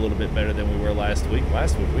together a little bit better than we were last week.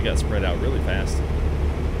 Last week we got spread out really fast.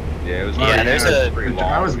 Yeah, it was.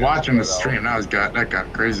 I was watching the stream. That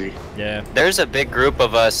got crazy. Yeah. There's a big group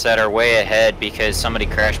of us that are way ahead because somebody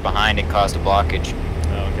crashed behind and caused a blockage.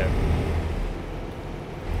 Oh, okay.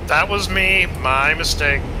 That was me. My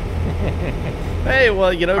mistake. Hey,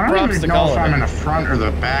 well, you know, props to call. I don't even know if I'm it. in the front or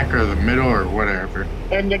the back or the middle or whatever.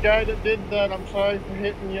 And the guy that did that, I'm sorry for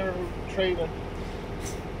hitting your trailer.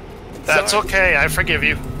 That's okay. I forgive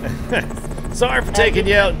you. Sorry for taking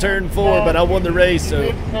you out in turn 4, but I won the race, so.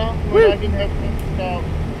 I didn't have to stop.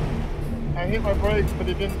 I hit my brakes, but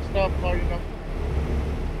it didn't stop long enough.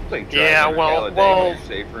 Yeah, well.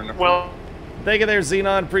 Thank you there,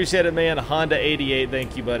 Xenon. Appreciate it, man. Honda 88,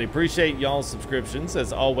 thank you, buddy. Appreciate y'all's subscriptions,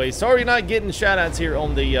 as always. Sorry you're not getting shout-outs here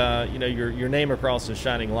on the, you know, your name across the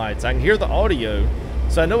shining lights. I can hear the audio,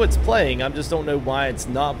 so I know it's playing. I just don't know why it's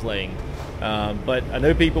not playing. But I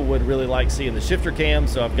know people would really like seeing the shifter cam,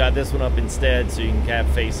 so I've got this one up instead, so you can cap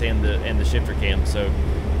face and the shifter cam. So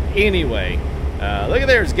anyway, look at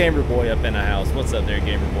there's Gamer Boy up in the house. What's up there,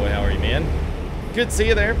 Gamer Boy? How are you, man? Good to see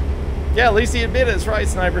you there. Yeah, at least he admitted it. That's right,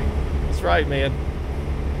 Sniper. That's right, man.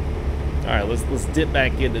 All right, let's dip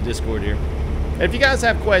back into Discord here. And if you guys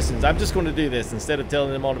have questions, I'm just going to do this instead of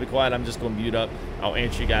telling them all to be quiet. I'm just going to mute up. I'll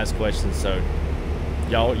answer you guys' questions. So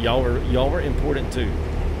y'all were important too.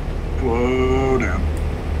 Whoa, down.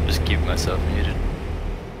 Just keep myself muted.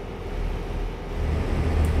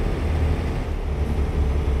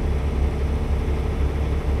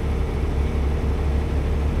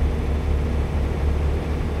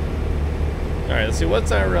 All right, let's see.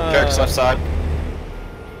 What's our Jerks left side.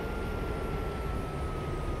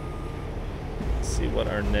 Let's see what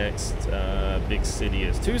our next big city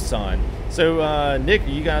is. Tucson. So Nick, are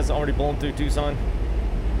you guys already blown through Tucson?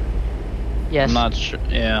 Yes. I'm not sure.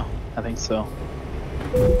 Yeah, I think so.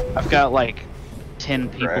 I've got like 10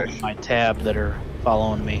 people in my tab that are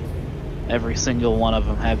following me. Every single one of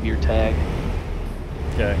them have your tag.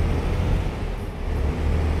 Okay.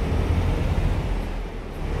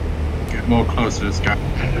 Get more close to this guy.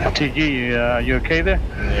 LTG, you okay there?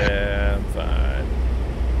 Yeah, I'm fine.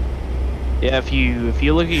 Yeah, if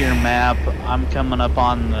you look at your map, I'm coming up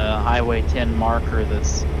on the Highway 10 marker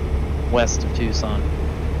that's west of Tucson.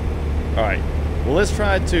 All right. Well, let's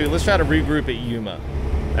try to regroup at Yuma,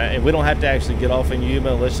 and we don't have to actually get off in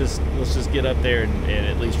Yuma. Let's just get up there and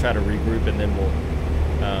at least try to regroup, and then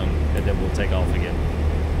we'll take off again.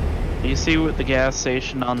 You see with the gas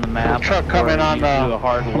station on the map? Truck coming on the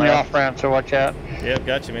hard left. off ramp, so watch out. Yep,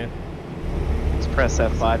 got you, man. Let's press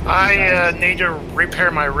F5. I need to repair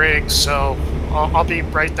my rig, so I'll be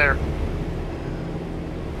right there.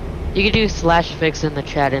 You can do /fix in the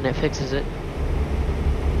chat and it fixes it.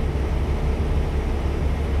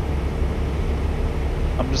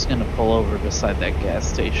 I'm just gonna pull over beside that gas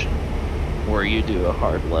station where you do a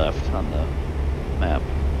hard left on the map.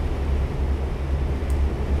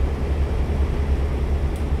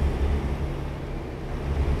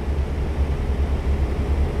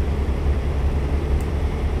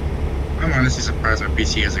 I'm honestly surprised my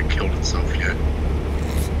PC hasn't killed itself yet.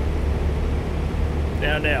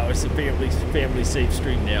 Now, it's a family safe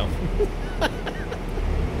stream now.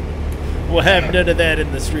 We'll have none of that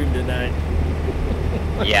in the stream tonight.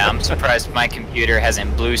 Yeah, I'm surprised my computer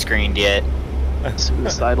hasn't blue screened yet.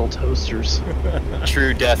 Suicidal toasters.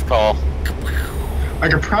 True death call. I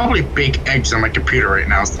could probably bake eggs on my computer right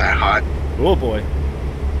now, it's that hot. Oh boy.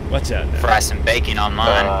 Watch out now. Fry some bacon on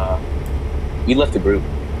mine. You left the group.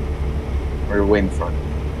 We're way in front.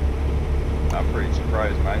 I'm pretty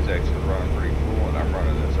surprised mine's actually running pretty cool, and I'm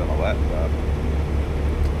running this on a laptop.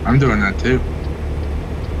 I'm doing that too.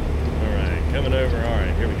 Alright, coming over.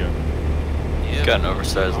 Alright, here we go. Got an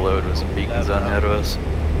oversized load with some beacons on ahead of us.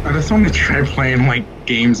 I just want to try playing like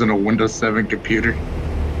games on a Windows 7 computer.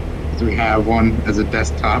 So we have one as a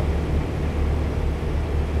desktop.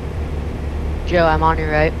 Joe, I'm on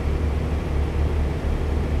your right.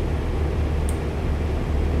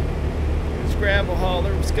 There's gravel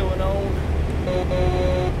hauler. What's going on?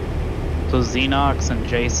 So Xenox and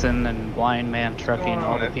Jason and Blind Man Trucking,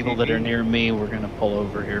 all the people that are near me, we're gonna pull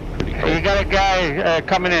over here pretty quick. You got a guy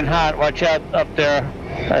coming in hot. Watch out up there,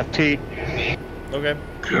 FT. Okay.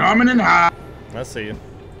 Coming in hot. I see you.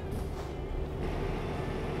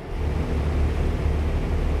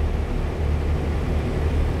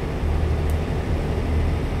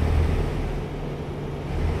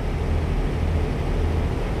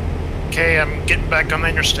 Okay, I'm getting back on the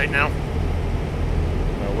interstate now.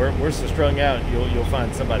 We're so strung out, you'll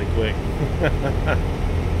find somebody quick.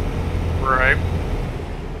 Right.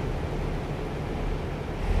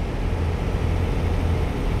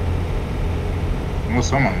 Well,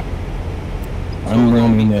 someone. I'm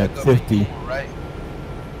running at 50.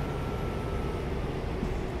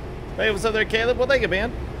 Hey, what's up there, Caleb? Well, thank you,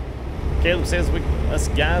 man. Caleb says us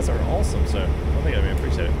guys are awesome, so well, thank you, man.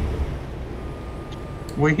 Appreciate it.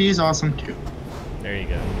 Well, he's awesome too. There you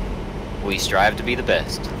go. We strive to be the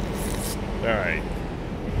best. All right.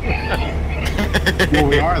 Well,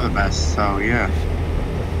 we are the best, so yeah.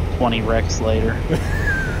 20 wrecks later.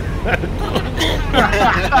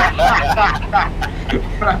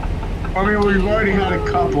 I mean, we've already had a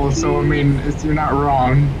couple, so I mean, you're not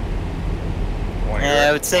wrong. Yeah,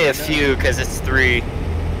 I would say a few, because it's 3.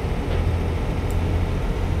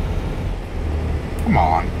 Come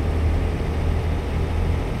on.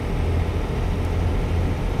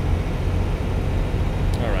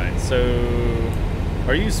 Alright, so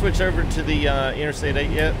are you switched over to the Interstate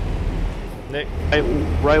 8 yet, Nick?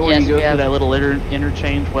 Right when you go through that little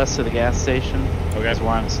interchange west of the gas station. Okay. That's where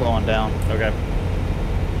I'm slowing down. Okay.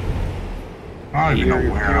 I don't even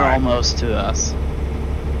know where You're almost to us.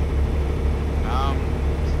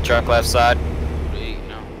 Truck left side.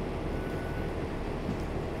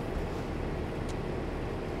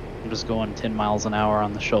 I'm just going 10 miles an hour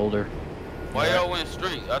on the shoulder. Why y'all went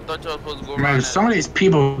straight? I thought y'all supposed to go Man, around. some of these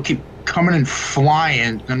people keep coming and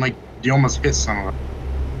flying, and like you almost hit some of them.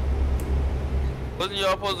 Wasn't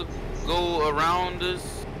y'all supposed to go around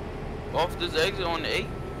this, off this exit on the 8?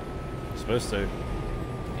 Supposed to.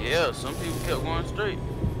 Yeah, some people kept going straight.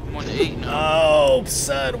 I'm on the 8 now. Oh,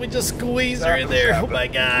 son, we just squeezed her in there. Oh my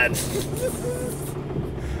God.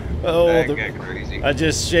 Oh, I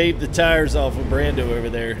just shaved the tires off of Brando over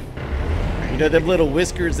there. You know them little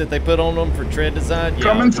whiskers that they put on them for tread design? Yeah,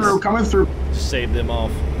 coming through. Just shaved them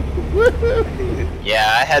off.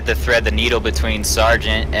 Yeah, I had to thread the needle between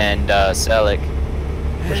Sargent and Selleck.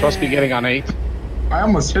 We're supposed to be getting on 8. I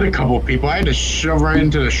almost hit a couple of people. I had to shove right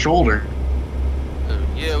into the shoulder.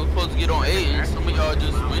 Yeah, we're supposed to get on 8, and some of y'all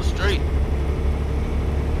just went straight.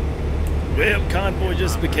 Well, Convoy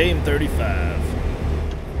just became 35.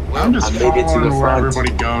 I'm just I made it to following the where front.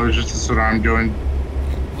 everybody goes. Just what I'm doing.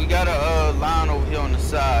 We got a line over here on the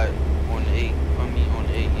side on the 8. I mean, on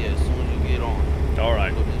the 8, yeah, as soon as you get on. All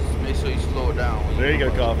right. So just make sure you slow it down. When There you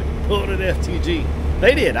go, Coffee. Pulling an FTG.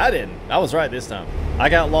 They did. I didn't. I was right this time. I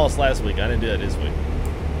got lost last week. I didn't do that this week.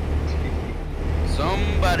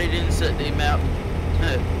 Somebody didn't set their map.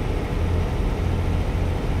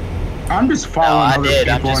 I'm just following I other did.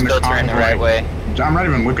 I'm people just in the filtering the convoy. right way. I'm not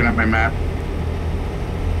even looking at my map.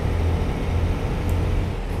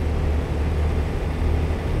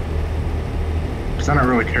 Because I don't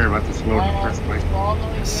really care about this load in the first place.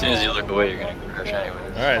 As soon as you look away, you're gonna crash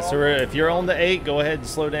anyways. All right, so if you're on the 8, go ahead and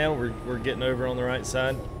slow down. We're getting over on the right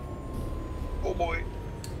side. Oh boy.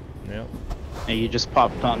 Yep. Hey, you just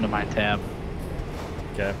popped onto my tab.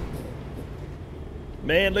 Okay.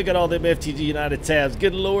 Man, look at all them FTG United tabs.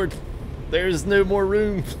 Good lord, there's no more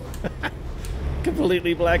room.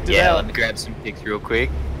 Completely blacked it out. Yeah, let me grab some pics real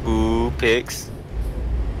quick. Ooh, pics.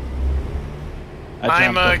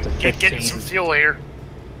 I'm getting some fuel here.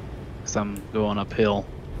 Cause I'm going uphill.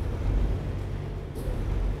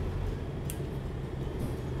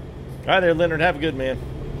 All right, there, Leonard. Have a good man.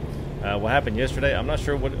 What happened yesterday? I'm not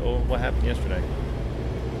sure what happened yesterday.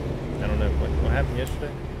 I don't know what happened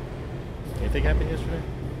yesterday. Anything happened yesterday?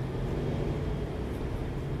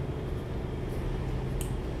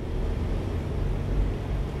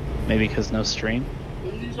 Maybe because no stream.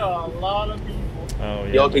 These are a lot of people. Oh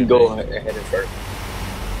yeah. Y'all can go ahead and start.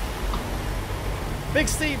 Big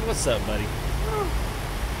Steve, what's up, buddy?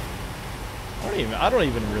 I don't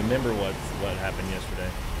even remember what happened yesterday.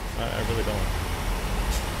 I really don't.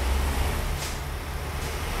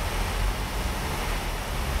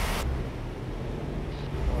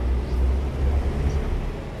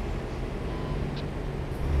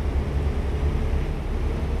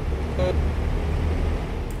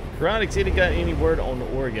 Chronics, any got any word on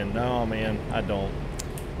Oregon? No, man, I don't.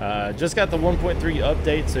 Just got the 1.3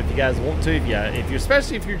 update, so if you guys want to,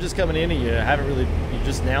 especially if you're just coming in and you're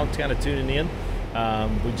just now kind of tuning in,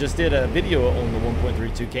 we just did a video on the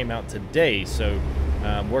 1.32, came out today, so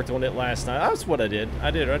worked on it last night. That's what I did. I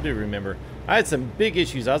do remember. I had some big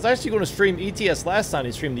issues. I was actually going to stream ETS last time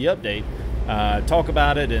and stream the update, talk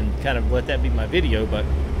about it and kind of let that be my video, but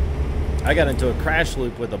I got into a crash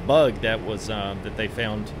loop with a bug that was that they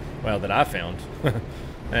found, well, that I found.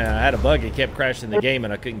 I had a bug, it kept crashing the game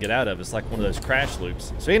and I couldn't get out of it. It's like one of those crash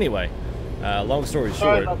loops. So anyway, long story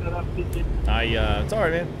short, it's all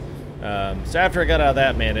right, man. So after I got out of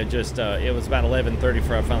that, man, it was about 11:30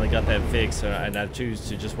 before I finally got that fixed, and I choose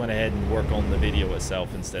to just went ahead and work on the video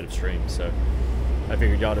itself instead of stream. So I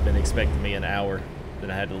figured y'all would have been expecting me an hour, then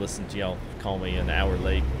I had to listen to y'all call me an hour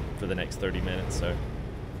late for the next 30 minutes. So.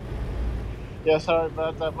 Yeah, sorry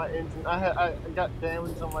about that. My engine, I got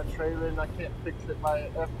damage on my trailer and I can't fix it by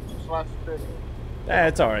F/fix.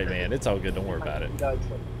 It's all right, man. It's all good. Don't worry about it.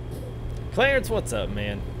 Clarence, what's up,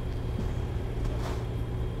 man?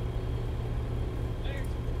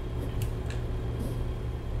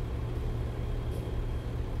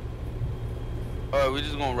 Alright, we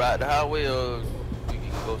just gonna ride the highway, or we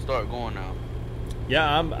can go start going now? Yeah,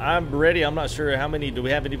 I'm ready. I'm not sure how many. Do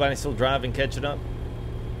we have anybody still driving, catching up?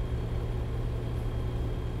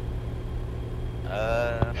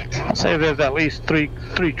 I'll say there's at least three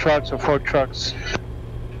trucks or 4 trucks.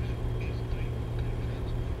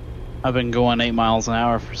 I've been going 8 miles an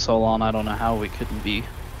hour for so long, I don't know how we couldn't be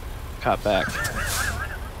caught back.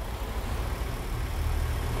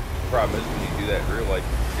 Problem is when you do that in real life,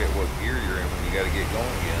 you forget what gear you're in when you gotta get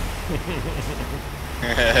going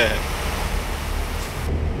again.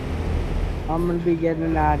 I'm gonna be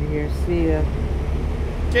getting out of here. See ya.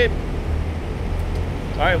 Okay.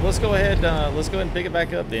 All right, let's go ahead. Let's go ahead and pick it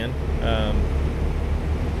back up then.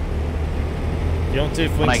 You want to?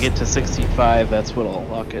 When I get to 65, that's what I'll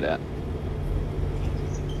lock it at.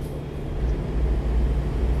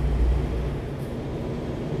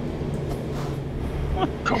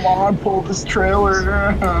 Come on, pull this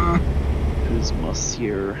trailer. Who's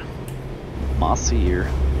Monsieur? Monsieur.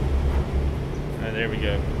 All right, there we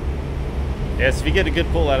go. Yes, if you get a good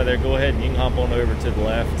pull out of there, go ahead and you can hop on over to the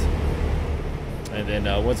left. And then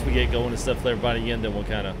once we get going and stuff with everybody again, then we'll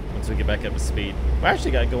kind of, once we get back up to speed. We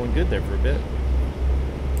actually got going good there for a bit.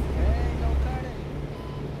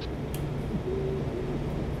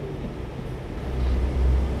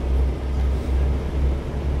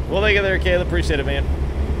 Well, thank you there, Caleb. Appreciate it, man.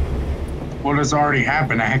 Well, there's already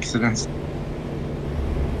happened accidents.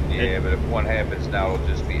 Yeah, but if one happens now, it'll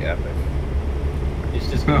just be epic. It's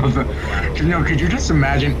just could you just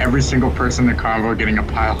imagine every single person in the convoy getting a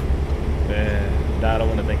pile? No, I don't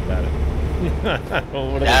want to think about it.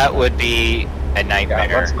 That would be a nightmare.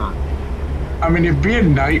 Yeah, I mean, it'd be a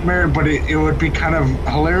nightmare, but it would be kind of,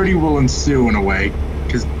 hilarity will ensue in a way.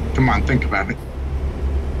 Because, come on, think about it.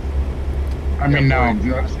 I mean, no.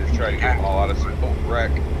 Just try to get them all out of some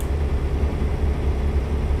wreck.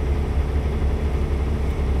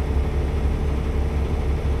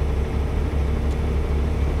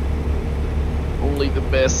 Only the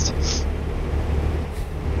best.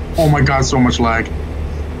 Oh my god, so much lag.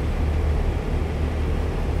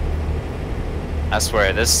 I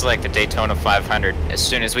swear, this is like the Daytona 500. As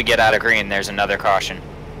soon as we get out of green, there's another caution.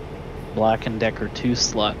 Black and Decker 2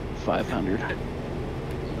 slot 500. You're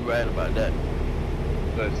right about that.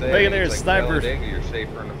 So Look at there, like Sniper. You're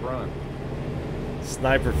safer in the front.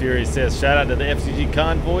 Sniper Fury says, shout out to the FCG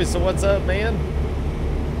Convoy. So what's up, man?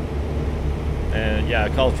 And yeah,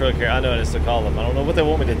 call truck here. I know it's to call them. I don't know what they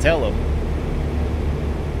want me to tell them.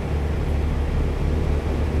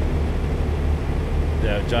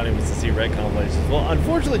 Yeah, Johnny wants to see red compilations. Well,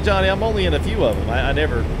 unfortunately, Johnny, I'm only in a few of them. I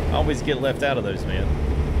always get left out of those, man.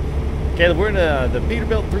 Caleb, we're in the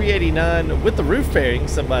Peterbilt 389 with the roof fairing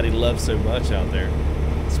somebody loves so much out there.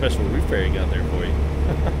 Special roof fairing out there for you.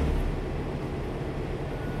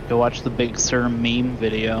 Go watch the Big Sur meme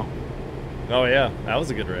video. Oh yeah, that was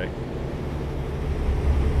a good wreck.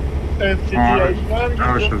 A different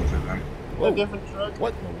truck.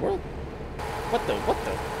 What in the world? What the?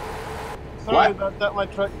 Sorry about that, my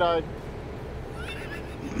truck died.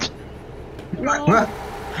 What?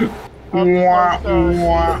 I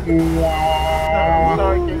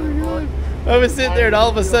was sitting there and all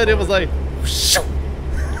of a sudden it was like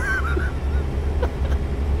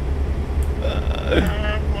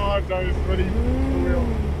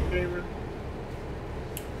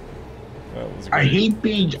I hate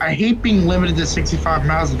being limited to 65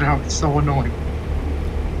 miles an hour. It's so annoying.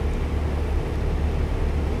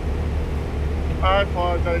 I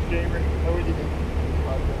apologize, gamer. I really didn't.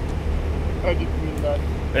 I didn't mean that.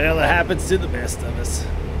 Well, it happens to the best of us.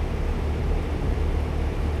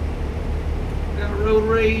 Got road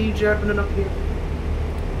rage happening up here.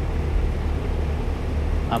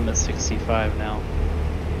 I'm at 65 now.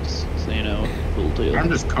 Just so you know, full deal. I'm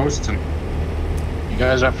just coasting. You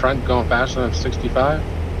guys up front going faster than 65?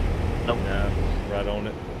 Nope. Nah, right on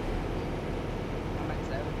it.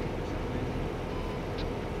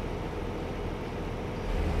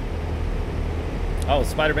 Oh,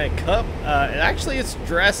 Spider-Man Cup? Actually, it's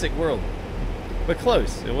Jurassic World. But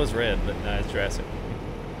close. It was red, but no, it's Jurassic.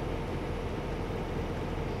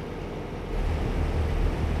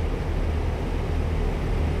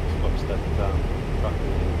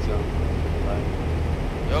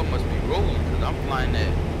 Y'all must be rolling, because I'm flying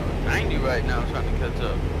at 90 right now trying to catch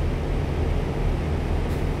up.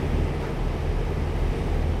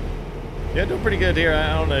 Yeah, doing pretty good here.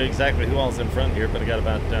 I don't know exactly who all's in front here, but I got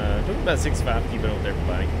about 65, keeping up with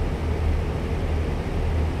everybody.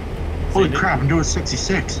 Holy crap, I'm doing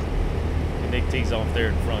 66. And Nick T's off there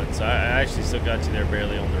in front, so I actually still got you there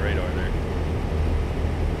barely on the radar there.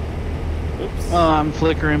 Oops. Oh, I'm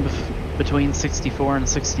flickering between 64 and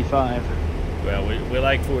 65. Well, we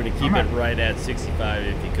like for you to keep it right at 65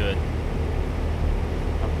 if you could.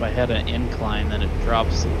 If I had an incline, then it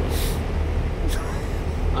drops a little.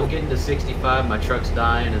 I'm getting to 65, my truck's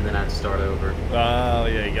dying, and then I'd start over. Oh,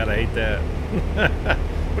 yeah, you gotta hate that.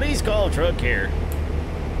 Please call truck care.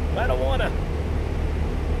 I don't wanna.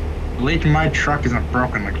 At least my truck isn't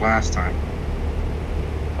broken like last time.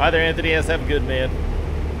 Hi there, Anthony S. Have a good man.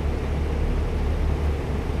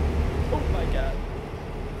 Oh my god.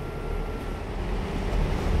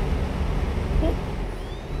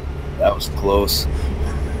 That was close.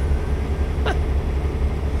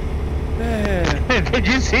 Did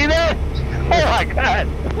you see that? Oh my god!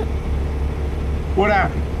 What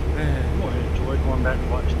happened? I enjoy going back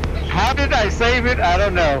and watching this. How did I save it? I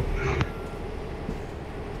don't know.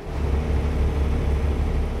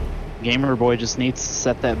 Gamer Boy just needs to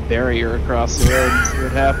set that barrier across the road and see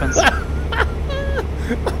what happens. I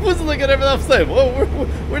was looking at everything. I was like, whoa,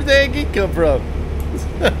 where did the geek come from?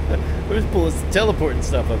 We was pulling teleporting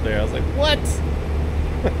stuff up there. I was like, what?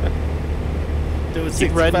 Doing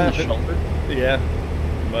 65. Right in the shoulder. Yeah,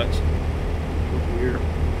 much. Weird.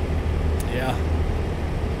 Yeah.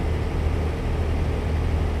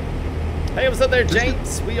 Hey, what's up there,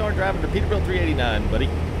 James? We are driving the Peterbilt 389, buddy.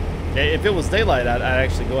 If it was daylight, I'd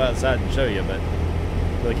actually go outside and show you, but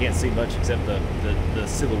really can't see much except the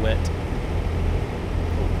silhouette.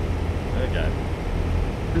 Oh, okay.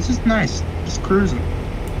 This is nice. Just cruising.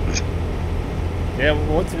 Yeah,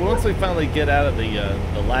 once we finally get out of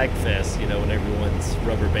the lag fest, you know, when everyone's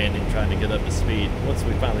rubber banding trying to get up to speed, once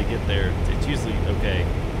we finally get there, it's usually okay.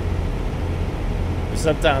 But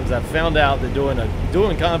sometimes I've found out that doing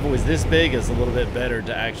convoys this big is a little bit better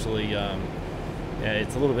to actually, yeah,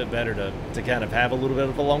 it's a little bit better to kind of have a little bit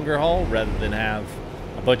of a longer haul rather than have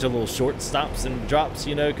a bunch of little short stops and drops,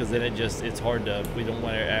 you know, because then it's hard to,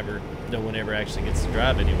 no one ever actually gets to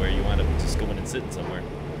drive anywhere. You wind up just going and sitting somewhere.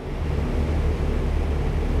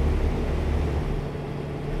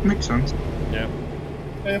 Makes sense. Yeah.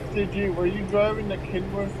 FTG, were you driving the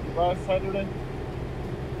Kenworth last Saturday?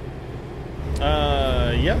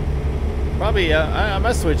 Yeah. Probably, yeah. I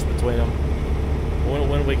might switch between them.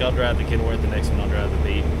 One week I'll drive the Kenworth, the next one I'll drive the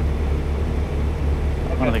Pete.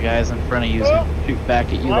 One of the guys in front of you is gonna shoot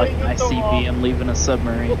back at you like an ICBM leaving a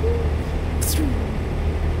submarine.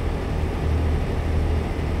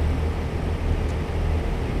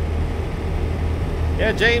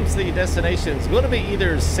 Yeah, James, the destination is going to be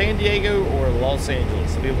either San Diego or Los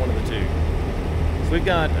Angeles. It'll be one of the two. So we've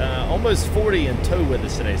got almost 40 in tow with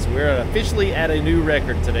us today. So we're officially at a new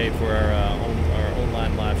record today for our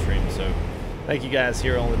online live stream. So thank you guys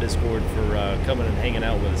here on the Discord for coming and hanging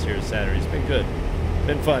out with us here Saturday. It's been good.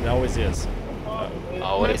 Been fun. It always is.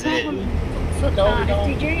 Always is.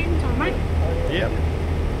 FTJ and Tom, right? Yep.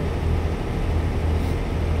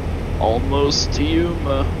 Almost to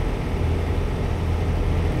Yuma.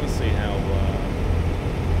 Let's see how.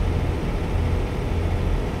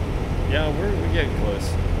 Yeah, we're getting close.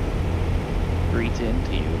 310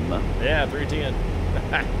 to Yuma. Yeah, 310.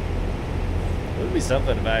 It would be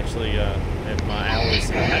something if actually if my hours.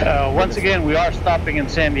 Once again, we are stopping in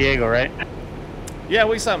San Diego, right? Yeah,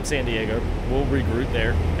 we stop in San Diego. We'll regroup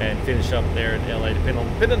there and finish up there in LA,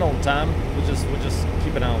 depending on time. We'll just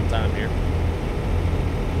keep an eye on time here.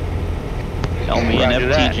 Tell me and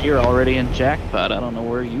FTG are already in jackpot. I don't know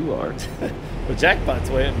where you are. Well, jackpot's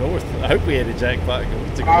way up north. I hope we had a jackpot.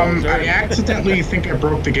 I accidentally think I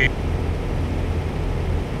broke the game.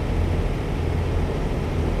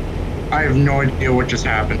 I have no idea what just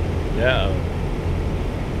happened. Yeah.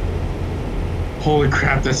 Holy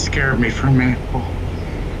crap, that scared me for a minute.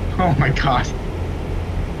 Oh my god.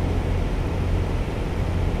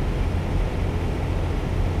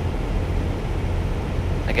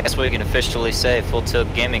 I guess we can officially say Full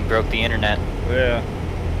Tilt Gaming broke the internet. Yeah.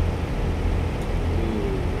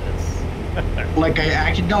 Like, I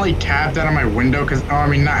accidentally tapped out of my window because, I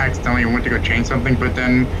mean, not accidentally, I went to go change something, but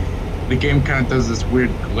then the game kind of does this weird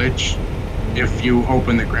glitch if you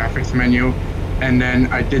open the graphics menu, and then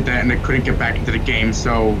I did that and I couldn't get back into the game,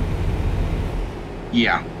 so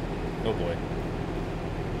yeah. Oh boy.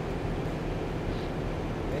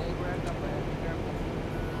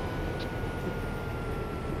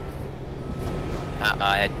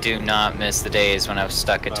 I do not miss the days when I was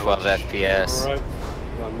stuck at 12 FPS. Alright,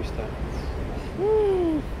 well, restart.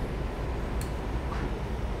 Woo!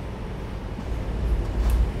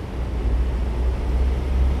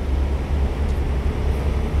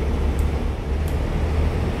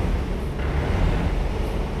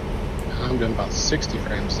 I'm doing about 60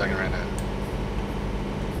 frames a second right now.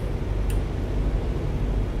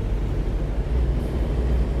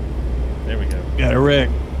 There we go. Got a wreck.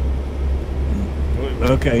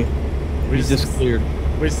 Okay. We just cleared.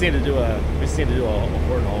 We just need to do a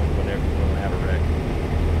horn honk whenever we have a wreck.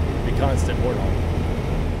 Be constant horn honk.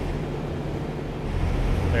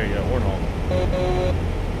 There you go, horn honk.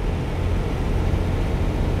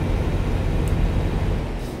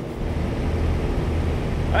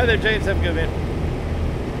 Hi there, James. Have a good man.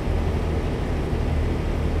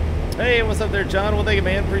 Hey, what's up there, John? Well, thank you,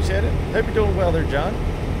 man. Appreciate it. Hope you're doing well there, John.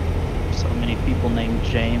 So many people named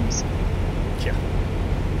James. Yeah.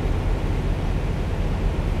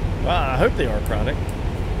 Well, I hope they are chronic.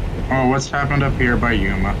 Oh, what's happened up here by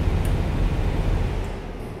Yuma?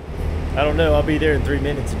 I don't know. I'll be there in 3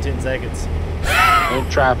 minutes and 10 seconds. No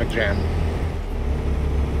traffic jam.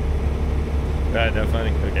 Right, no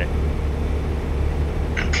funny. Okay.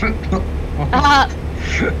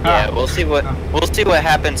 Yeah, we'll see what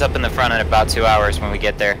happens up in the front in about 2 hours when we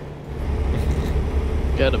get there.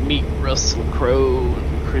 Gotta meet Russell Crowe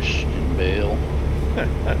and Christian Bale.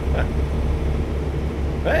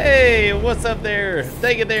 Hey, what's up there?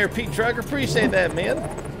 Thank you there, Pete Trucker. Appreciate that, man.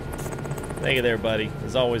 Thank you there, buddy.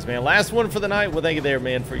 As always, man. Last one for the night. Well, thank you there,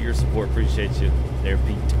 man, for your support. Appreciate you there,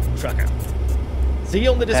 Pete Trucker. See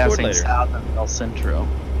you on the Discord Passing later. south of El Centro.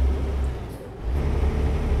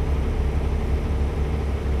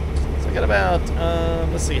 So I got about,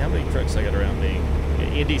 let's see, how many trucks I got around me?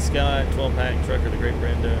 Okay, Indy Scott, 12-pack Trucker, the Great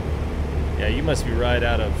Brando. Yeah, you must be right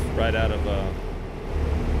out.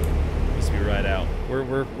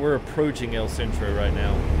 We're approaching El Centro right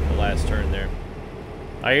now, the last turn there.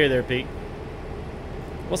 I hear there, Pete.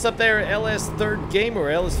 What's up there, LS3rd Gamer,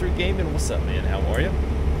 LS3 Gaming? What's up, man? How are you?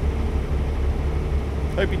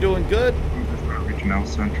 Hope you're doing good. Reaching El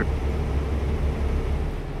Centro.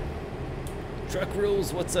 Truck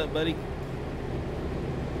Rules, what's up, buddy?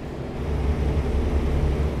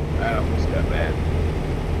 That almost got bad.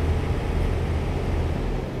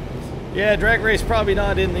 Yeah, drag race probably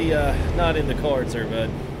not in the cards there, bud.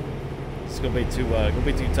 It's gonna be too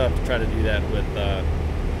tough to try to do that with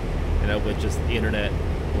with just internet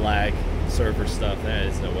lag, server stuff.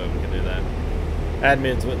 There's no way we can do that.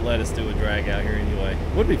 Admins wouldn't let us do a drag out here anyway.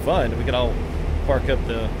 Would be fun. We could all park up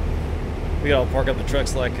the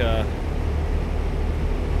trucks like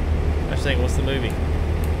saying, what's the movie?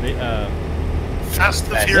 The, Fast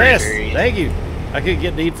and yes, Furious. thank you. I could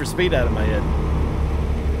get Need for Speed out of my head.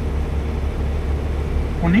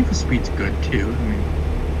 Well, Need for Speed's good too. I mean,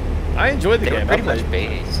 I enjoyed the They game. were pretty much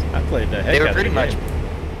base. I played the heck They out were of pretty the much. game.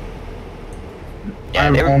 Yeah,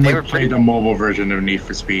 I've they were only pretty. played the mobile version of Need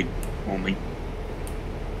for Speed only.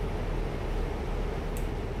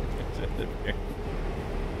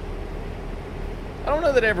 I don't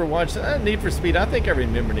know that I ever watched Need for Speed. I think I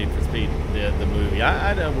remember Need for Speed, the movie.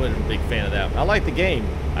 I wasn't a big fan of that. I liked the game,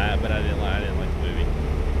 but I didn't like the movie.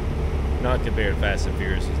 Not compared to Fast and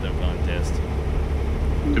Furious, there's no contest.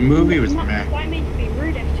 The movie was not, meh. I meant to be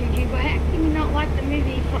rude, FTG, but how can you not like the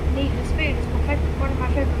movie Need for Speed? It's one of my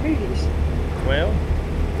favorite movies. Well,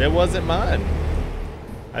 that wasn't mine.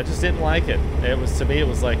 I just didn't like it. It was, to me, it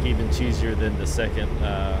was like even cheesier than the second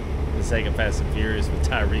Fast and Furious with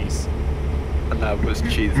Tyrese. And that was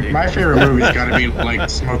cheesy. My favorite movie's gotta be like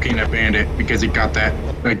Smoking a Bandit because it got that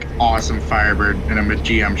like awesome Firebird and a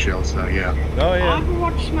GM shield. So yeah. Oh yeah. I haven't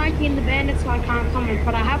watched Smokey and the Bandit, so I can't comment,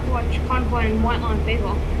 but I have watched Convoy and White Line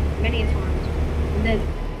Fever many times. And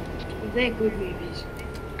they're good movies.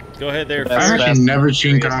 Go ahead there. I've actually never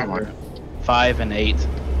seen Convoy. 5 and 8.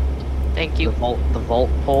 Thank you. The vault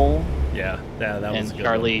pole. Yeah, that was and good.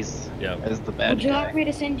 Charlize as the bad Would you guy. like me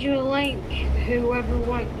to send you a link?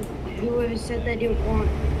 Whoever said they didn't want,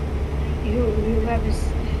 whoever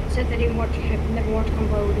said they didn't watch, never watched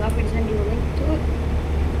Convoy, would you like me to send you a link to it?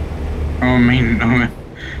 Oh, I mean,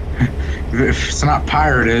 if it's not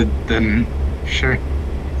pirated, then sure.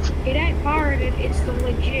 It ain't pirated, it's the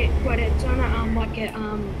legit, but it's on a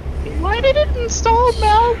Why did it install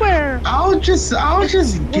malware? I'll just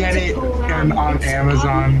get it on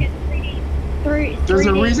Amazon. There's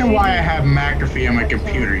a reason why I have McAfee on my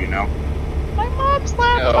computer, you know. My mom's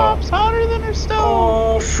laptop's hotter than her stove.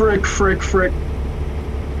 Oh, frick.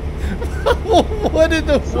 What in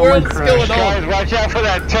the world's going on? Guys, watch out for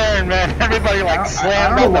that turn, man. Everybody like I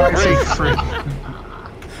slammed don't on know the why I say brakes.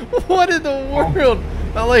 frick. What in the world?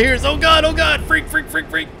 All I hear is, oh god, freak.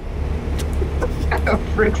 frick.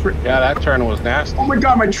 Yeah, that turn was nasty. Oh my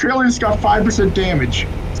god, my trailer just got 5% damage.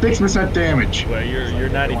 6% damage. Well, you're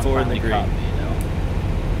 94 in the green.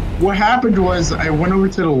 What happened was I went over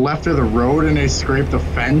to the left of the road and I scraped the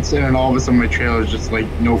fence, and then all of a sudden my trailer was just like,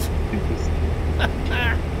 nope.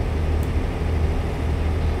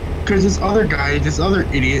 Because this other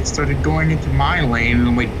idiot started going into my lane, and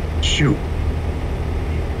I'm like, shoot.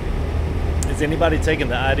 Is anybody taking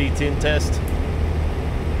the ID10 test?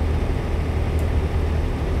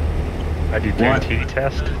 ID10T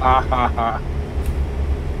test?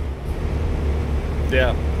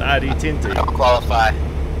 Yeah, the ID10T. I don't qualify.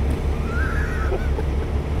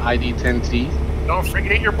 ID10T. Don't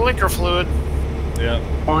forget your blinker fluid. Yeah.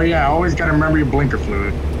 Oh yeah, always gotta remember your blinker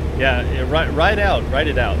fluid. Yeah, write it out.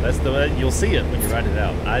 That's you'll see it when you write it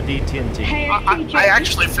out. ID10T. Hey, I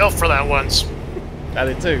actually fell for that once. I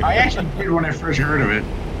did too. I actually did when I first heard of it.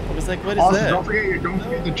 I was like, what is Also, that? don't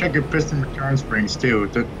forget to check your piston return springs too.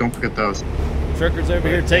 Don't forget those. Truckers over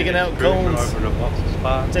here taking out cones.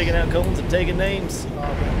 Taking out cones and taking names.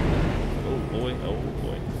 Oh boy.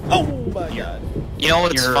 Oh my god. You know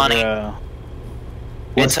what's funny?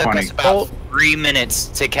 It took funny? us about 3 minutes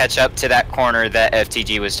to catch up to that corner that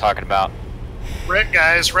FTG was talking about. Wreck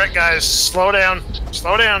guys, slow down.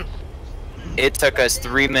 It took us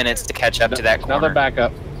 3 minutes to catch up to that corner. Another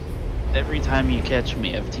backup. Every time you catch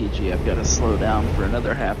me, FTG, I've got to slow down for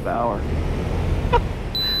another half hour.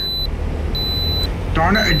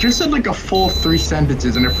 Darn it, I just said like a full 3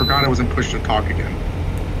 sentences and I forgot I wasn't pushed to talk again.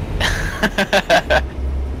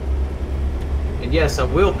 And yes, I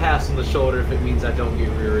will pass on the shoulder if it means I don't get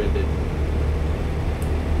rear-ended.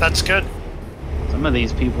 That's good. Some of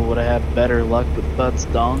these people would have had better luck with Bud's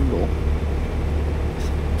dongle.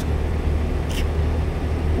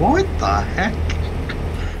 What the heck?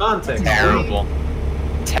 Context. Terrible.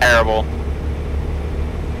 Terrible.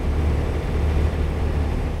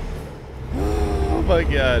 Oh my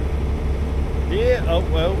god. Yeah, oh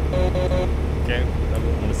well. Okay, I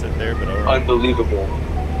don't want to sit there, but alright. Unbelievable.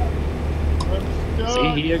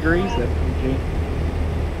 See, he agrees, FTG.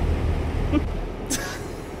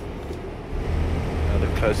 The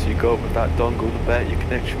closer you go with that dongle, the better your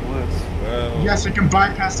connection works. Well, Yes, I can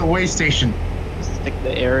bypass the way station. Stick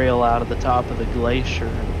the aerial out of the top of the glacier.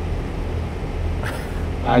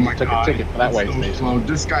 I just took a ticket for that way So station. slow.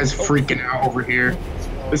 This guy's freaking out over here.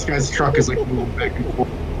 This guy's truck is like moving back and forth.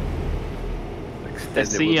 I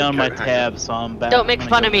see you on my tab, so I'm back. Don't make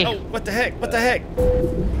fun of me. oh, what the heck? What the heck?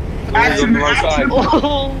 On the wrong side.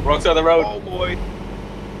 Oh. Wrong side of the road. Oh boy.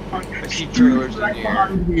 Huge wreck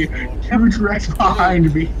behind me. Huge wreck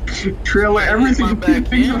behind me. Trailer, everything.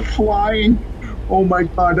 Things are flying. Oh my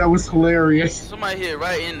god, that was hilarious. Somebody hit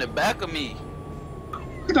right in the back of me.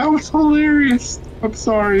 That was hilarious. I'm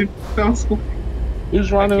sorry. That was.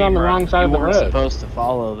 Who's running on the wrong side of the You weren't road? supposed to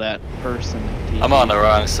follow that person. I'm on the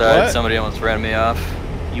wrong side. What? Somebody almost ran me off.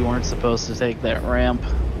 You weren't supposed to take that ramp.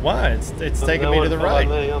 Why? It's taking me to the right.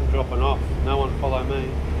 Me. I'm dropping off. No one follow me.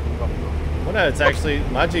 I'm dropping off. Well, no, it's actually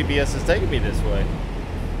my GPS is taking me this way.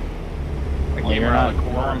 Well, you're not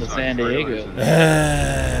going to San Diego.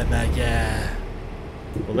 My God.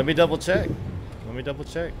 Well, let me double check.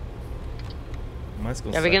 Mine's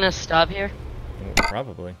gonna Are we gonna stop here?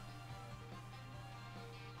 Probably.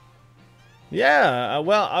 Yeah.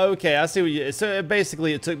 Well, okay. I see what you. So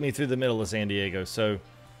basically, it took me through the middle of San Diego. So,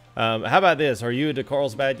 how about this? Are you into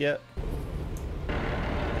Carlsbad yet?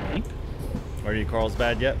 Are you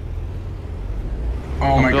Carlsbad yet?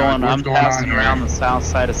 Oh my god, I'm passing around the south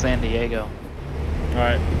side of San Diego. All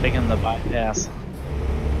right. Taking the bypass.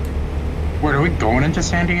 Wait, are we going into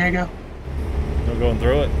San Diego? We're going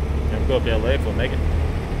through it. Yeah, we'll go up to LA if we'll make it.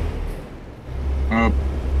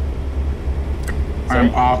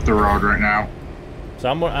 I'm off the road right now. So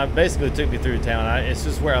I basically took me through town. It's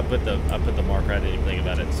just where I put the marker. I didn't even think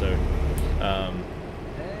about it. So,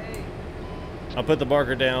 I'll put the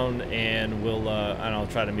marker down and and I'll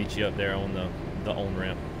try to meet you up there on the on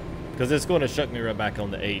ramp, because it's going to shuck me right back on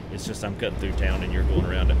the 8. It's just I'm cutting through town and you're going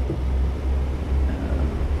around it.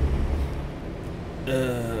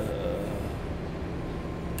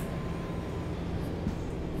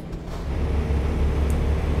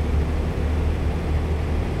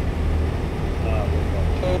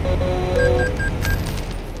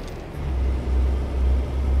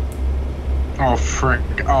 Oh frick!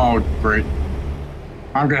 Oh great!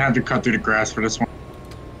 I'm gonna have to cut through the grass for this one.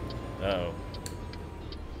 Uh-oh.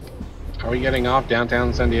 Are we getting off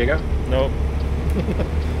downtown San Diego? Nope.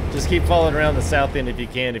 Just keep following around the south end if you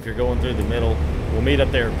can. If you're going through the middle, we'll meet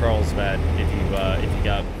up there at Carlsbad.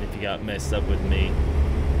 If you got messed up with me,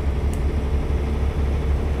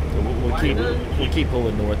 so we'll keep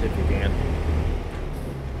pulling north if we can.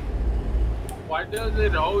 Why does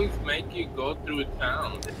it always make you go through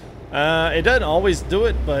town? It doesn't always do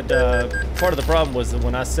it, but part of the problem was that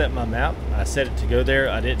when I set my map, I set it to go there.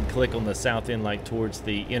 I didn't click on the south end, like towards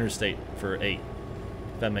the interstate for 8.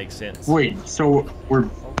 If that makes sense. Wait, so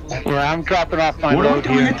I'm dropping off my what are we load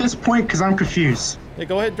doing here. at this point? Because I'm confused. Yeah,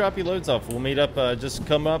 go ahead and drop your loads off. We'll meet up. Just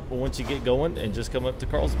come up once you get going, and just come up to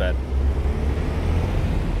Carlsbad.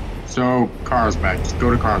 So Carlsbad, just go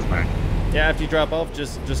to Carlsbad. Yeah, after you drop off,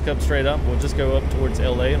 just come straight up. We'll just go up towards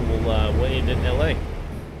LA, and we'll end in LA.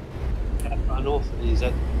 North, is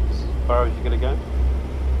that as far as you're gonna go?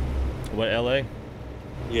 What, LA?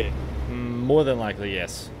 Yeah. More than likely,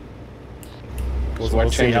 yes. So we're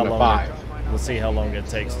We'll see changing how to long. 5. We'll see how long it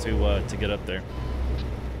takes to get up there.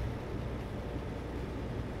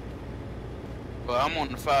 Well, I'm on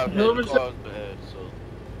the 5 heading Carlsbad, so.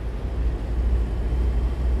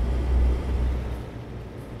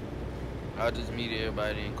 I'll just meet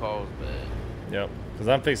everybody in Carlsbad. Yep. Because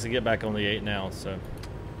I'm fixing to get back on the 8 now, so.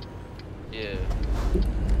 Yeah.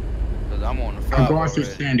 Because I'm on the 5 I'm going through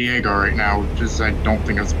already. San Diego right now, just I don't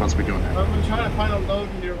think I'm supposed to be doing that. I'm gonna try to find a load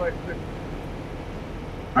near right quick.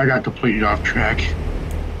 I got completely off track.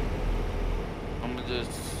 I'm gonna just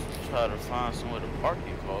try to find somewhere to park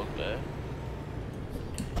in Carlsbad.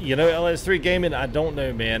 You know, LS3 Gaming, I don't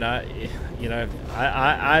know, man. I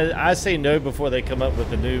say no before they come up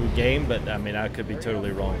with a new game, but I mean, I could be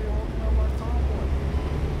totally wrong.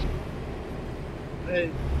 Hey,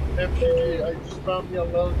 FGG, I just found me a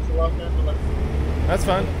load to Los Angeles. That's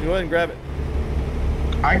fine. Go ahead and grab it.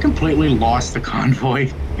 I completely lost the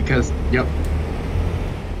convoy because, yep.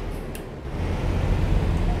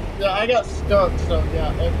 Yeah, I got stuck, so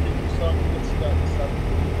yeah, FGG saw me get stuck. So.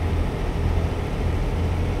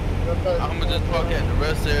 I'm gonna just park at the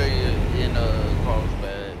rest area in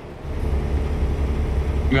Carlsbad.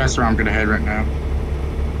 That's where I'm gonna head right now.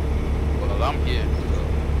 Well, I'm here. So.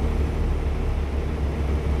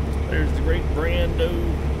 There's the great Brando.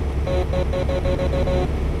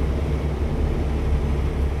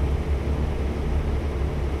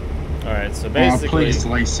 Alright, so basically, please,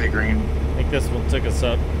 Lacey Green. I think this one took us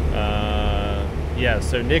up. Yeah,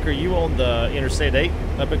 so Nick, are you on the Interstate 8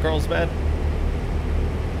 up at Carlsbad?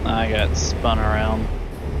 I got spun around.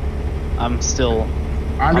 I'm just heading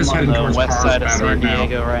on the towards west side of Carlsbad San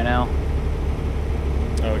Diego right now.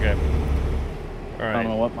 Okay. All I right. don't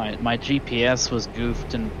know what my GPS was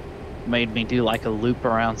goofed and made me do like a loop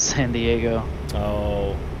around San Diego.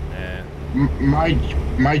 Oh, yeah.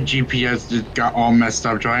 My GPS just got all messed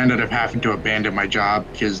up, so I ended up having to abandon my job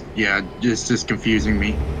because it's just confusing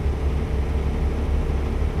me.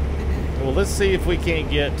 Well, let's see if we can't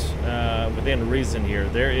get within reason here.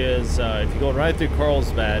 There is, if you're going right through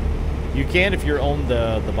Carlsbad, you can if you're on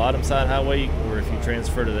the bottom side highway, or if you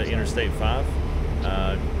transfer to the Interstate 5.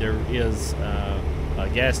 There is a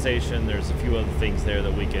gas station. There's a few other things there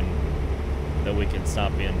that we can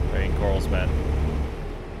stop in Carlsbad.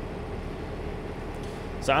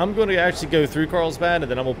 So I'm going to actually go through Carlsbad,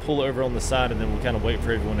 and then I'm going to pull over on the side, and then we'll kind of wait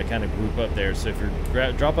for everyone to kind of group up there. So if you're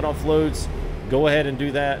dropping off loads, go ahead and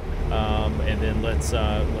do that, and then let's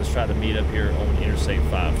try to meet up here on Interstate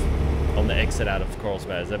 5 on the exit out of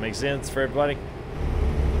Carlsbad. Does that make sense for everybody?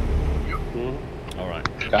 All right.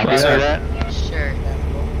 Copy that. Sure.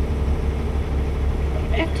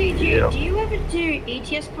 FTG, do you ever do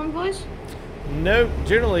ETS convoys? No,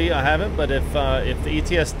 generally I haven't, but if the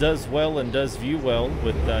ETS does well and does view well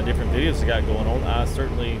with different videos I got going on, I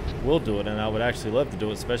certainly will do it, and I would actually love to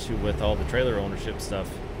do it, especially with all the trailer ownership stuff.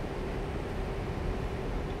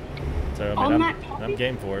 So I mean, I'm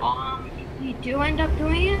game for it. If you do end up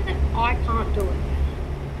doing it, I can't do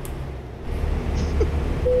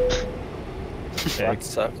it. That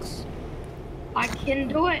sucks. I can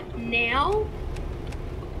do it now,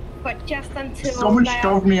 but just until Someone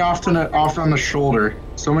shoved me off on the shoulder.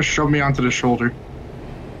 Someone shoved me onto the shoulder.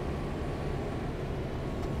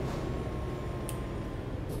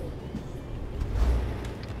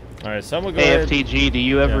 All right, so I'm gonna go ahead. AFTG, do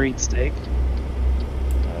you ever eat steak?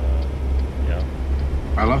 Yeah.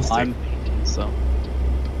 I love steak. I'm vegan, so.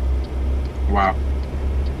 Wow.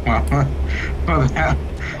 Wow.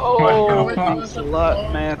 Oh, thanks a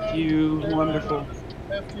lot, Matthew. Wonderful.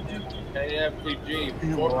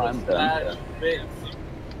 AFTG. Well, I'm done.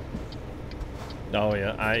 Oh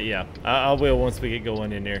yeah, I will once we get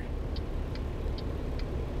going in there.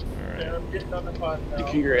 All right.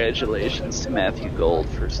 Congratulations to Matthew Gold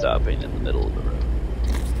for stopping in the middle of the road.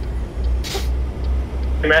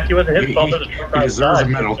 Hey, Matthew, wasn't his fault that the truck He deserves a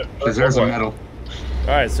medal. Deserves a medal. All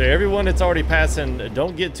right, so everyone that's already passing,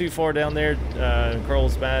 don't get too far down there,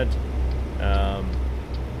 Carlsbad.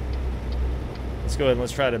 Let's go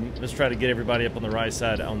ahead and let's try to get everybody up on the right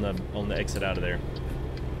side on the exit out of there.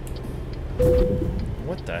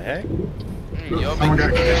 What the heck?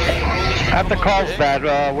 At the Carlsbad,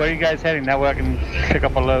 where are you guys heading? That way I can pick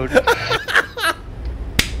up a load.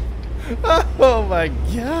 Oh my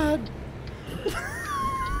god!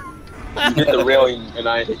 You hit the railing and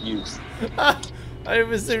I hit you. I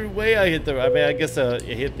was the way I hit the. I mean, I guess it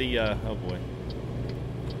hit the. Oh boy!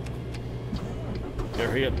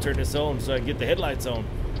 Hurry up! Turn this on so I can get the headlights on.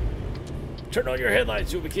 Turn on your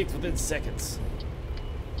headlights. You'll be kicked within seconds.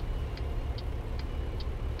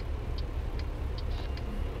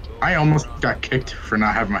 I almost got kicked for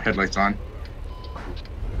not having my headlights on.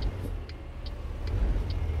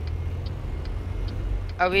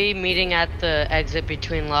 Are we meeting at the exit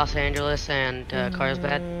between Los Angeles and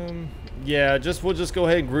Carlsbad? Yeah, we'll just go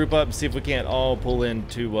ahead and group up and see if we can't all pull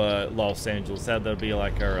into Los Angeles. That'll be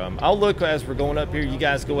like our. I'll look as we're going up here. You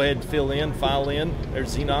guys go ahead and file in.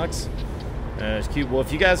 There's Xenox. It's cute. Well,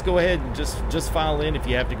 if you guys go ahead and just file in. If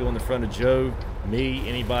you have to go in the front of Joe, me,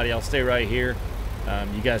 anybody, I'll stay right here.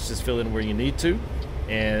 You guys just fill in where you need to,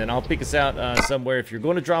 and I'll pick us out somewhere. If you're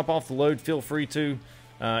going to drop off the load, feel free to.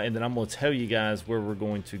 And then I'm going to tell you guys where we're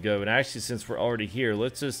going to go. And actually, since we're already here,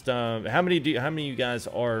 let's just how many of you guys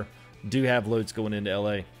do have loads going into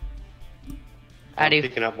LA? I do.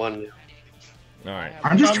 Picking up one. All right.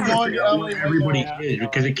 I'm just trying to figure out where everybody is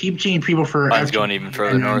because it keeps changing people for. Mine's going even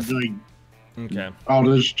further north. Like, okay. All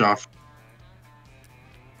this stuff.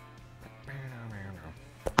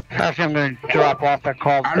 Actually, I'm going to drop off at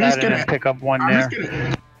Carlsbad and then pick up one there.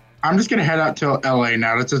 I'm just going to head out to LA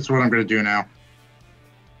now. That's what I'm going to do now.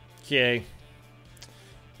 Okay.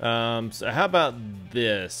 So how about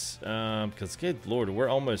this? Because good lord, we're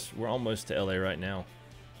almost to LA right now.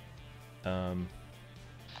 Yep.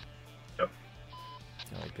 Oh,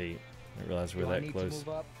 Pete, I realize we're that close.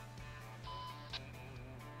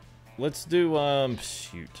 Let's do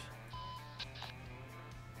shoot.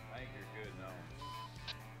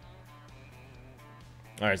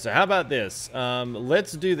 All right, so how about this?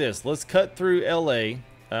 Let's do this. Let's cut through LA.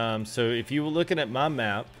 So if you were looking at my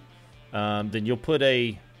map, then you'll put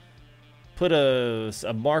a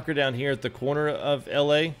marker down here at the corner of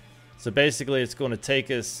LA. So basically, it's going to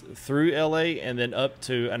take us through LA and then up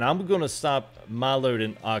to, and I'm going to stop my load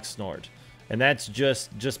in Oxnard, and that's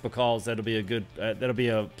just because that'll be a good that'll be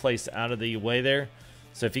a place out of the way there.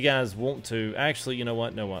 So if you guys want to, actually, you know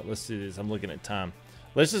what? Let's do this. I'm looking at time.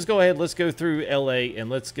 let's just go ahead. Let's go through LA and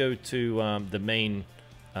let's go to the main.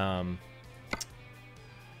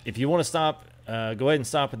 If you want to stop, go ahead and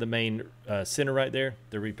stop at the main center right there,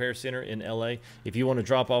 the repair center in LA. If you want to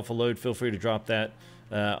drop off a load, feel free to drop that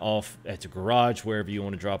off at the garage, wherever you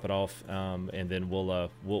want to drop it off, and then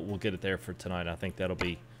we'll get it there for tonight. I think that'll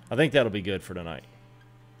be good for tonight.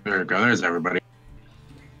 There we go. There's everybody.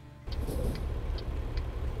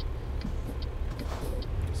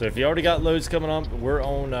 So if you already got loads coming up, we're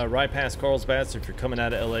on right past Carlsbad. So if you're coming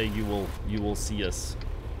out of LA, you will see us.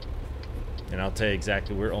 And I'll tell you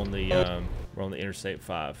exactly, we're on the Interstate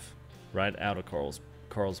 5, right out of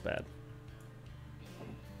Carlsbad.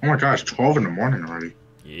 Oh my gosh, 12 in the morning already.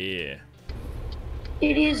 Yeah.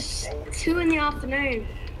 It is 2 in the afternoon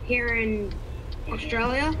here in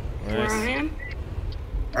Australia, where I am.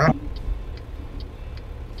 Huh?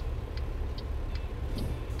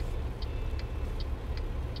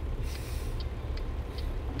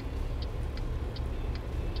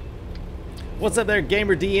 What's up there,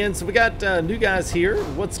 Gamer DN? So we got new guys here.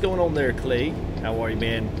 What's going on there, Clay? How are you,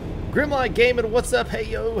 man? Grimlight Gaming, what's up? Hey,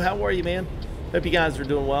 yo, how are you, man? Hope you guys are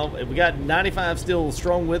doing well. We got 95 still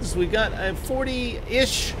strong with us. We've got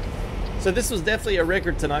 40-ish. So this was definitely a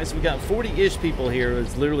record tonight. So we got 40-ish people here.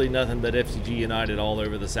 It's literally nothing but FCG United all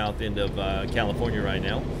over the south end of California right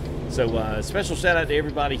now. So special shout out to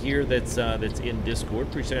everybody here that's in Discord.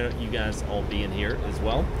 Appreciate you guys all being here as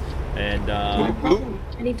well. And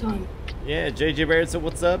anytime. Yeah, JJ Barrett said,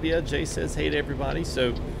 what's up? Yeah, Jay says, hey to everybody.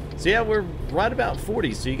 So yeah, we're right about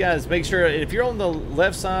 40. So you guys make sure, if you're on the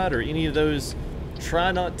left side or any of those,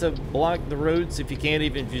 try not to block the roads if you can,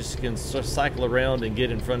 even if you just can cycle around and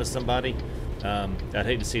get in front of somebody. I'd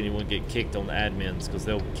hate to see anyone get kicked on the admins, because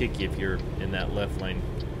they'll kick you if you're in that left lane.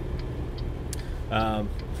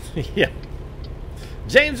 Yeah.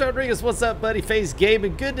 James Rodriguez, what's up, buddy? Face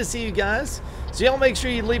Gaming, good to see you guys. So y'all make sure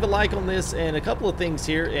you leave a like on this and a couple of things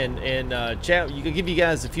here, and chat. You can give you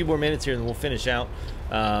guys a few more minutes here and then we'll finish out.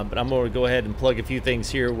 But I'm going to go ahead and plug a few things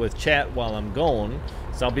here with chat while I'm gone.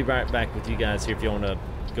 So I'll be right back with you guys here if you want to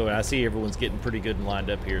go. I see everyone's getting pretty good and lined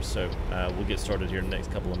up here, so we'll get started here in the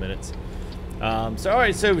next couple of minutes. So all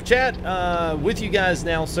right, so chat with you guys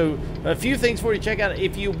now. So a few things for you to check out.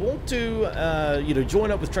 If you want to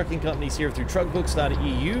join up with trucking companies here through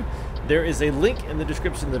truckbooks.eu, there is a link in the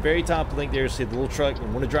description, the very top link there. See the little truck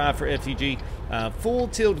and want to drive for FTG. Full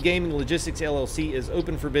Tilt Gaming Logistics LLC is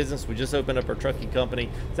open for business. We just opened up our trucking company.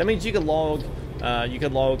 So that means you can log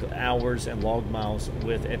hours and log miles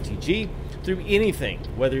with FTG through anything,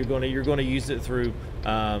 whether you're going to use it through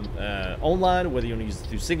online, whether you want to use it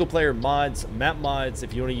through single player mods, map mods,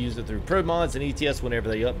 if you want to use it through pro mods and ETS whenever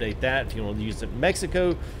they update that, if you want to use it in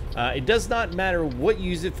Mexico, it does not matter what you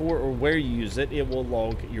use it for or where you use it, it will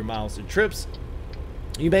log your miles and trips.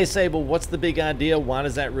 You may say, well, what's the big idea? Why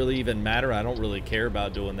does that really even matter? I don't really care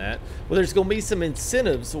about doing that. Well, there's going to be some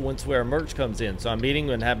incentives once our merch comes in. So I'm meeting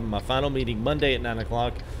and having my final meeting Monday at 9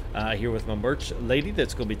 o'clock here with my merch lady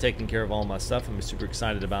that's going to be taking care of all my stuff. I'm super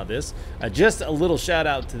excited about this. Just a little shout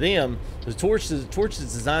out to them. The Torches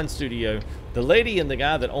Design Studio, the lady and the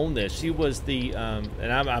guy that owned this, she was the,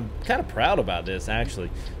 and I'm kind of proud about this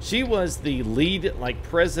actually. She was the lead, like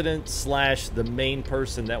president / the main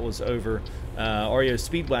person that was over REO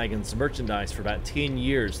Speedwagon's merchandise for about 10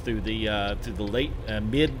 years through the late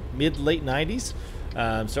mid-late 90s.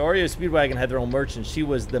 So REO Speedwagon had their own merch, and she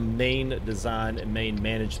was the main design and main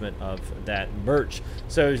management of that merch.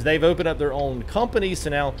 So they've opened up their own company, so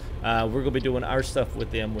now we're going to be doing our stuff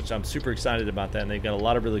with them, which I'm super excited about that, and they've got a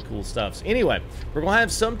lot of really cool stuff. So anyway, we're going to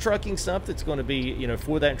have some trucking stuff that's going to be,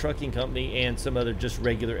 for that trucking company, and some other just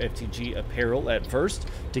regular FTG apparel at first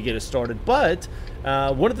to get us started. But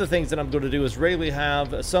one of the things that I'm going to do is regularly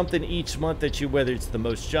have something each month that whether it's the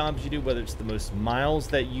most jobs you do, whether it's the most miles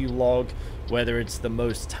that you log, whether it's the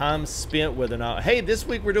most time spent, whether or not, hey, this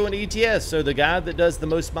week we're doing ETS, so the guy that does the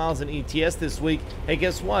most miles in ETS this week, hey,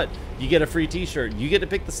 guess what? You get a free t-shirt. You get to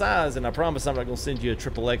pick the size, and I promise I'm not going to send you a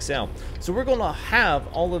XXL. So we're going to have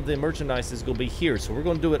all of the merchandise is going to be here. So we're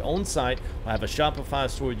going to do it on site. We'll have a Shopify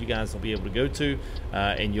store you guys will be able to go to,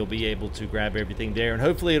 and you'll be able to grab everything there, and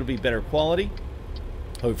hopefully it'll be better quality.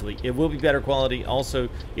 Hopefully it will be better quality. Also,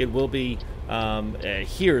 it will be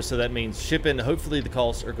here, so that means shipping. Hopefully the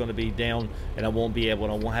costs are going to be down, and I won't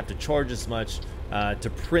have to charge as much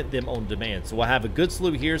to print them on demand. So we'll have a good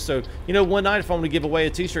slew here. So one night if I'm going to give away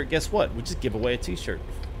a t-shirt, guess what? We just give away a t-shirt.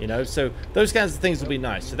 So those kinds of things will be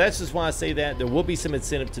nice. So that's just why I say that. There will be some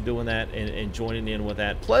incentive to doing that and joining in with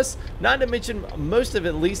that. Plus, not to mention, most of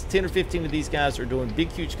at least 10 or 15 of these guys are doing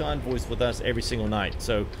big, huge convoys with us every single night.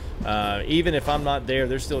 So even if I'm not there,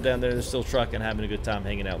 they're still down there. They're still trucking, having a good time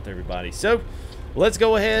hanging out with everybody. So let's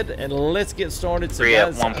go ahead and let's get started. So 3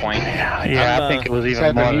 guys, at 1 point. Yeah, I think it was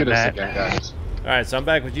even more than that. Guys. All right, so I'm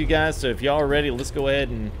back with you guys. So if y'all are ready, let's go ahead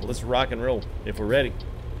and let's rock and roll if we're ready.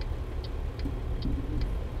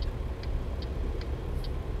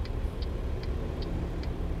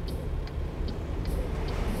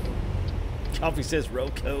 Coffee says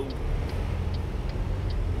Roco.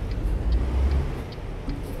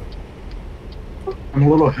 I'm a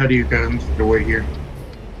little ahead of you guys the way here.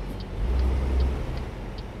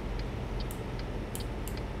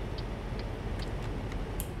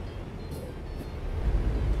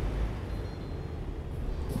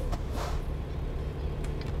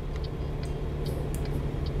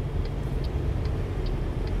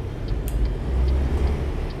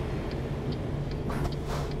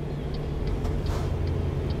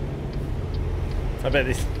 I bet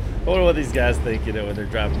these. I wonder what these guys think, you know, when they're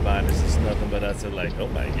driving by and it's just nothing but us. They're like, oh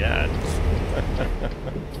my god.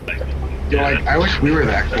 You're like, I wish we were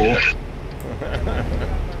that cool.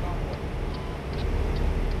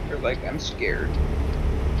 They're like, I'm scared.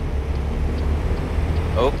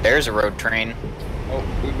 Oh, there's a road train. Oh,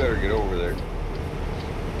 we better get over there.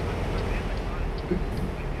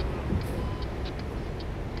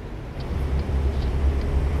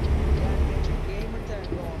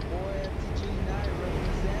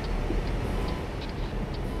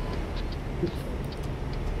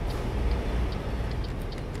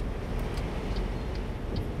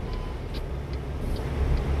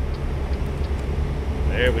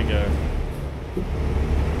 There we go.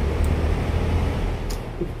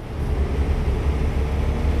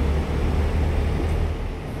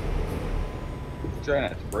 Try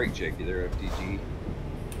not to brake check you there, FTG.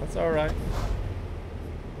 That's all right.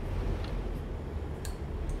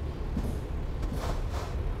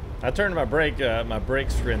 I turned my brake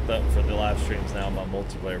strength up for the live streams now on my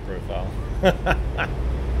multiplayer profile.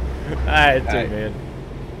 I had to, man.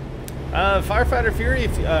 Firefighter Fury,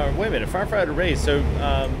 wait a minute, Firefighter Race. So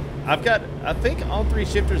I've got, I think all 3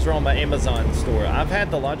 shifters are on my Amazon store. I've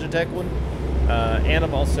had the Logitech one, and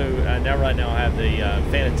I've also, right now I have the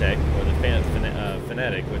Fanatec, or the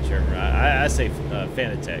Fanatic, whichever. I say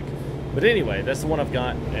Fanatec. But anyway, that's the one I've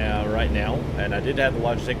got right now, and I did have the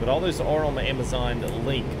Logitech, but all those are on my Amazon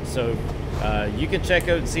link. So you can check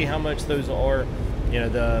out and see how much those are. You know,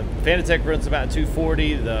 the Fanatec runs about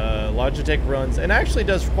 240, the Logitech runs, and actually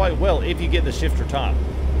does quite well if you get the shifter top.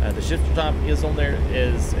 The shifter top is on there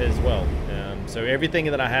as well. So everything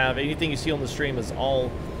that I have, anything you see on the stream is all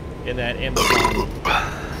in that Amazon.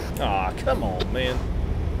 Aw, come on, man.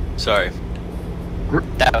 Sorry.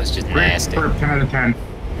 That was just nasty. 10 out of 10.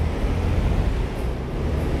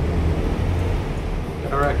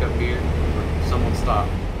 Got a wreck up here. Someone stop.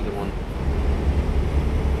 Either one.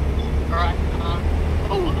 Alright,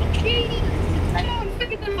 oh, okay.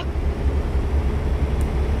 Pick it up.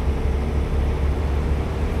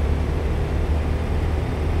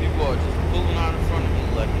 People are just pulling out in front of me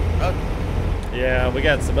like nothing. Yeah, we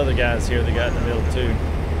got some other guys here that got in the middle too.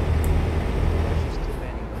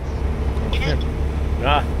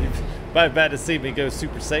 Nah, you're probably about to see me go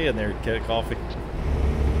Super Saiyan there, Coffee.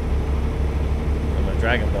 I'm a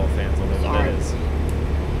Dragon Ball fan, so I know what that is.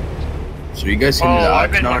 So you guys seem to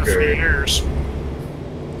I've been one for years.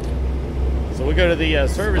 So we go to the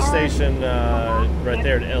service station right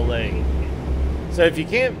there in LA. So if you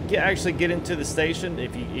can't actually get into the station,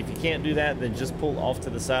 if you can't do that, then just pull off to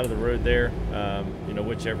the side of the road there. You know,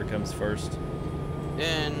 whichever comes first.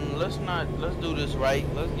 And let's do this right.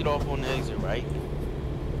 Let's get off on the exit, right?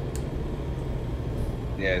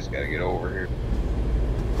 Yeah, just gotta get over here.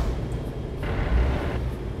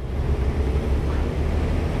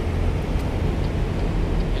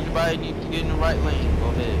 Anybody need to get in the right lane? Go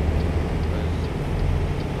ahead.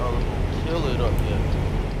 Y'all are gonna kill it up here.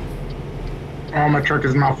 Oh, my truck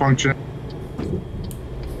is malfunctioning.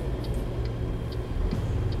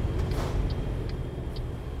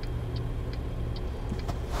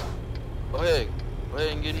 Go ahead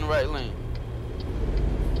and get in the right lane.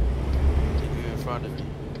 You're in front of me.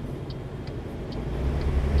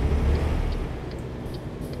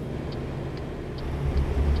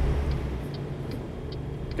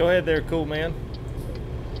 Go ahead there, cool man.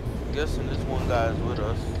 I'm guessing this one guy is with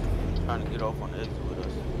us, trying to get off on the exit with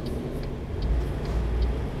us.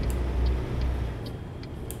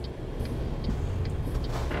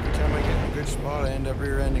 Every time I get in a good spot, I end up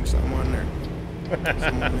rear-ending someone or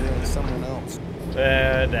someone else.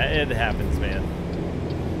 It happens, man.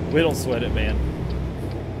 We don't sweat it, man.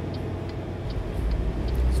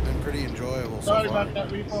 It's been pretty enjoyable so Sorry far. about that,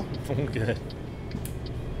 people. Good.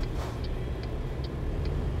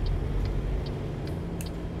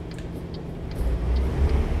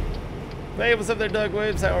 Hey, what's up there, Doug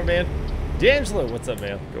Williams? How are, man? D'Angelo, what's up,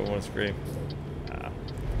 man? Go on screen. Ah,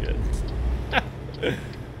 good.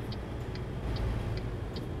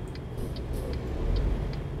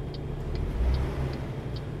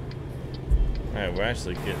 Alright, we're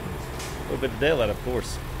actually getting a little bit of daylight, of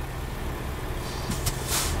course.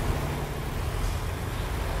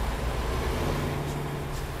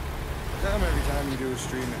 Every time you do a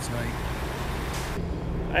stream, it's night.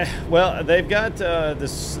 Well, they've got the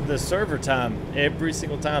server time every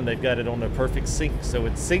single time. They've got it on a perfect sync, so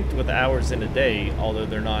it's synced with hours in a day, although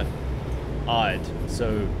they're not odd.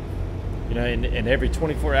 So, you know, in every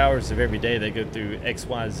 24 hours of every day, they go through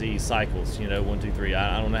XYZ cycles. You know, 1, 2, 3.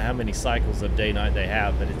 I don't know how many cycles of day-night they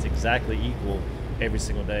have, but it's exactly equal every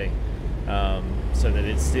single day, so that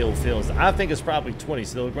it still feels. I think it's probably 20.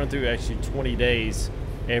 So they'll run through actually 20 days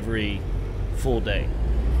every full day.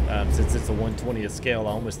 Since it's a 1/20th scale, I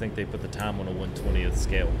almost think they put the time on a 1/20th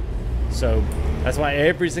scale. So that's why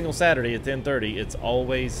every single Saturday at 10:30, it's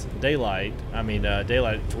always daylight. I mean,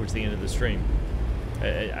 daylight towards the end of the stream.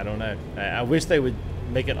 I don't know. I wish they would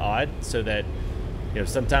make it odd so that, you know,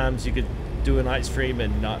 sometimes you could do a night stream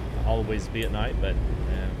and not always be at night, but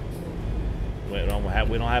we don't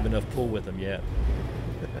have enough pull with them yet.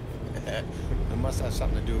 It must have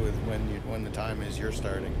something to do with when the time is you're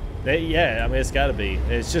starting. Yeah, I mean, it's got to be.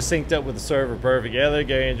 It's just synced up with the server perfect. Yeah, there you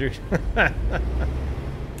go, Andrew.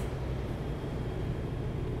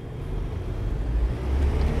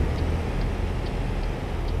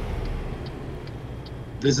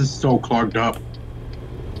 This is so clogged up.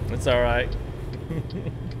 It's all right.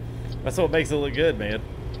 That's what makes it look good, man.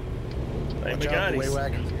 Thank God,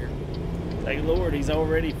 thank Lord, he's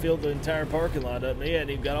already filled the entire parking lot up, and he hadn't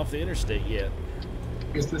even got off the interstate yet.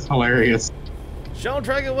 This is hilarious. Sean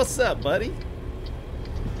Dragon, what's up, buddy?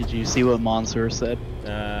 Did you see what Monster said?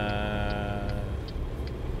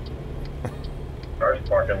 First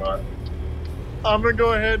parking lot. I'm gonna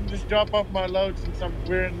go ahead and just drop off my load since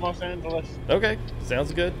we're in Los Angeles. Okay,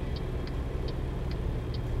 sounds good.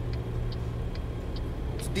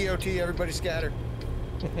 It's DOT, everybody scatter.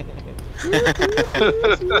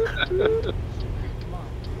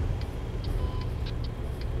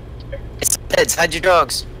 It's pets, hide your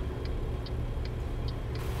dogs.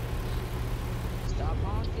 Stop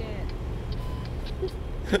honking.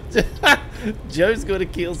 Joe's gonna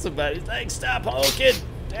kill somebody. He's like, stop honking!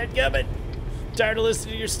 Dadgummit! Tired of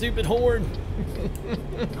listening to your stupid horn.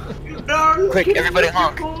 Quick, everybody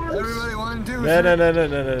honk. Everybody 1, 2, 3. No.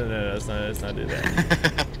 Let's not do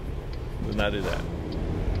that. Let's not do that.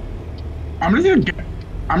 I'm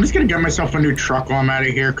just gonna get myself a new truck while I'm out of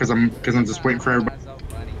here because I'm just waiting for everybody.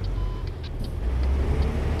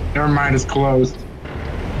 Never mind, it's closed.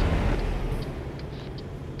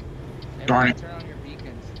 Darn it. Turn on your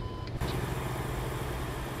beacons.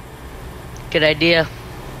 Good idea.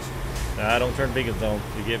 Nah, don't turn beacons on.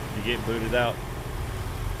 You get booted out.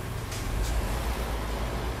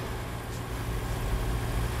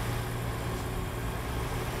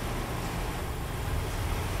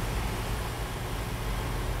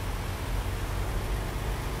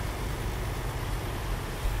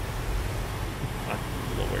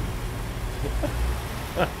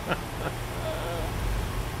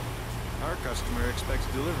 Our customer expects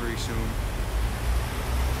delivery soon.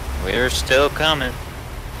 We're still coming.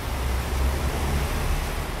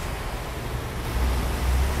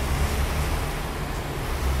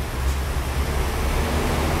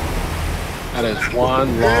 That is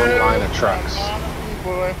one long line of trucks.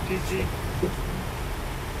 People, FTG.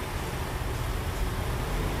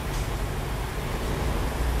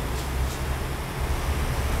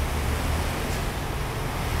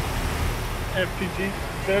 FTG,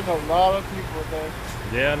 there's a lot of people there.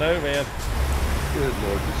 Yeah, I know, man. Good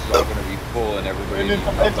Lord, this is all going to be full and everybody. And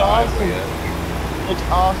it's awesome. It's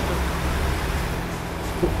awesome.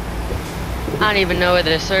 I don't even know where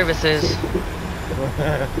the service is.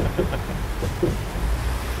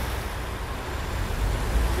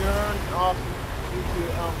 You're an awesome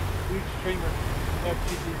YouTube streamer,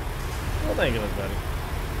 FTG. Well, thank you, buddy.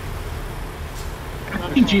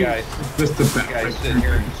 FTG guys, just the best. guys sitting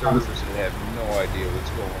here in service that have no idea what's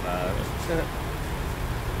going on.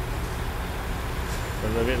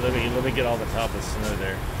 Let me get all the top of snow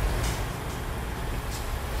there.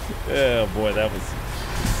 Oh boy, that was.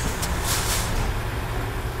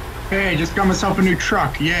 Hey, just got myself a new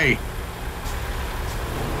truck. Yay.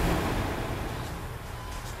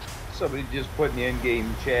 Somebody just put in the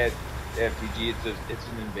in-game chat, FTG, it says it's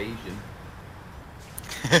an invasion.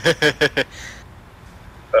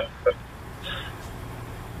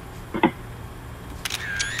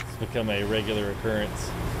 It's become a regular occurrence.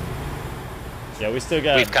 Yeah, we still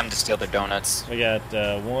got. We've come to steal the donuts. We got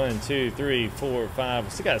 1, 2, 3, 4, 5. We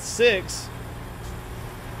still got 6.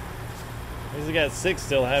 We still got 6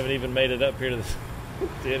 still haven't even made it up here to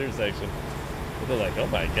the intersection. But they're like, oh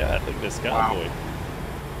my god, look at this convoy. Wow.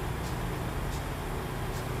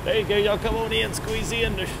 There you go, y'all come on in, squeeze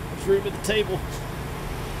in. There's room at the table.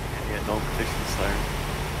 Yeah, don't fix the siren.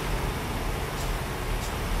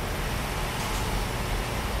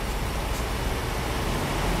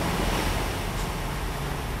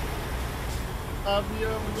 I'll be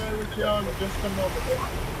over there with y'all in just a moment.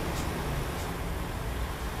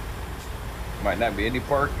 Might not be any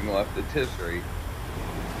parking left at this rate.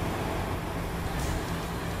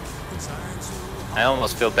 I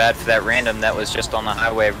almost feel bad for that random that was just on the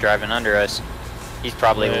highway driving under us. He's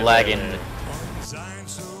probably lagging.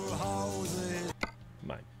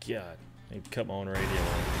 My god. Hey, come on, radio.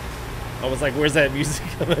 I was like, where's that music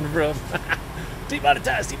coming from?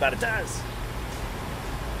 Demonetize, demonetize.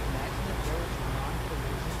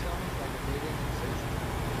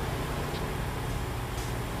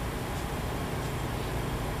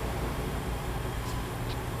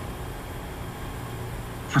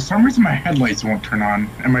 For some reason, my headlights won't turn on,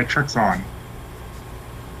 and my truck's on.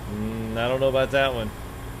 I don't know about that one.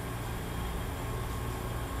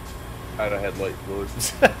 Out of headlight fluid.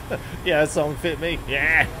 Yeah, that song fit me.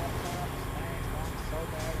 Yeah.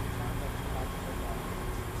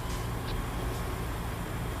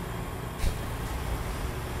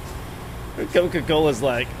 Coca-Cola's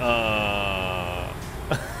like, I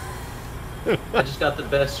just got the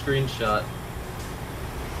best screenshot.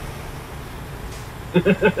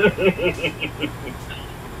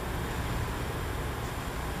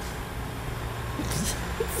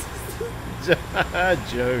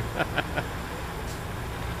 Joe.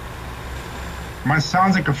 Mine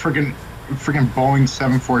sounds like a freaking Boeing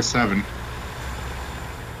 747.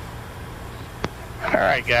 All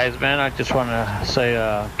right, guys, man. I just want to say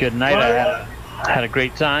good night. I had a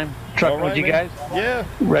great time trucking with you guys. Yeah.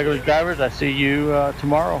 Regular drivers, I see you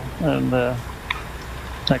tomorrow and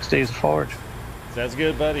next days forward. Sounds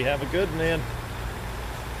good, buddy. Have a good one, man.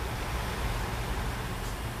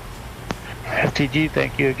 FTG,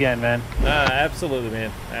 thank you again, man. Absolutely,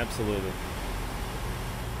 man. Absolutely.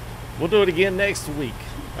 We'll do it again next week.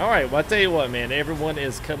 All right. Well, I tell you what, man. Everyone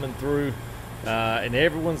is coming through, and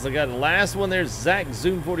everyone's got the last one. There's Zach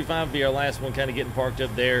Zoom 45 will be our last one, kind of getting parked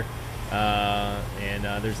up there, and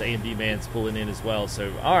there's AMD Man's pulling in as well.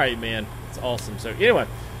 So, all right, man. It's awesome. So, anyway.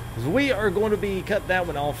 We are going to be cut that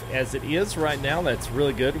one off as it is right now. That's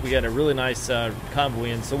really good. We got a really nice convoy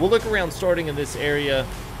in. So we'll look around starting in this area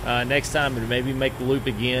next time and maybe make the loop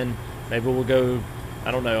again. Maybe we'll go,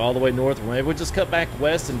 I don't know, all the way north. Or maybe we'll just cut back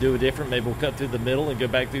west and do a different. Maybe we'll cut through the middle and go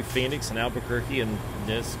back through Phoenix and Albuquerque and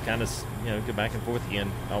just kind of, go back and forth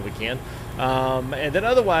again all we can. And then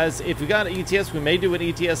otherwise, if we got an ETS, we may do an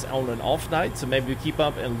ETS on an off night. So maybe we keep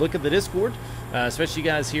up and look at the Discord, especially you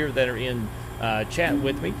guys here that are in chat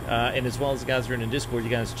with me, and as well as the guys who are in the Discord.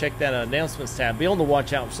 You guys check that announcements tab. Be on the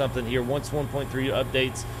watch out for something here once 1.3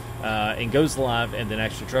 updates and goes live, and then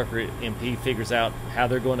Extra Trucker MP figures out how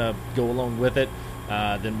they're going to go along with it.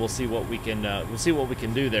 Then we'll see what we can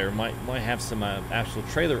do there. Might have some actual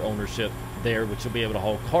trailer ownership there, which will be able to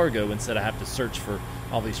haul cargo instead of have to search for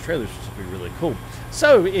all these trailers, which will be really cool.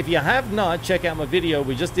 So if you have not, check out my video.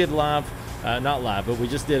 We just did live, not live, but we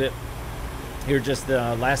just did it here just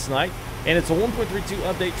last night. And it's a 1.32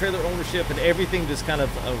 update, trailer ownership, and everything, just kind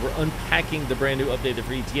of we're unpacking the brand new update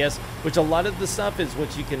for ETS, which a lot of the stuff is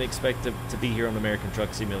what you can expect to be here on American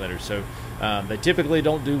Truck Simulator. So they typically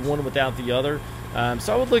don't do one without the other.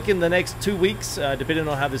 So I would look in the next 2 weeks, depending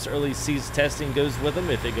on how this early season testing goes with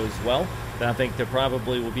them. If it goes well, then I think they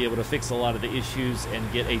probably will be able to fix a lot of the issues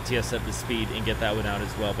and get ATS up to speed and get that one out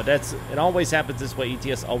as well. But it always happens this way.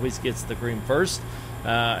 ETS always gets the cream first.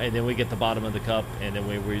 And then we get the bottom of the cup, and then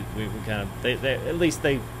we kind of at least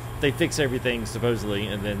they fix everything supposedly,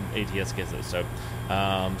 and then ATS gets it. So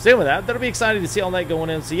same with that'll be exciting to see all that going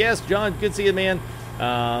in. So yes, John, good to see you, man.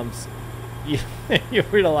 You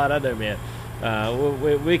read a lot, I know, man.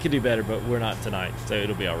 We could do better, but we're not tonight, so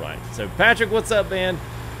it'll be all right. So Patrick, what's up, man?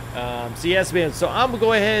 So yes, man. So I'm gonna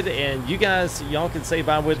go ahead, and you guys, y'all can say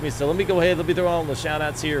bye with me. So let me go ahead. Let me throw on the shout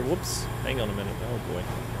outs here. Whoops, hang on a minute. Oh boy,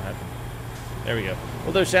 what happened? There we go.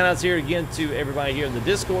 Well, those shout outs here again to everybody here in the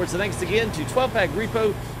Discord. So thanks again to 12 Pack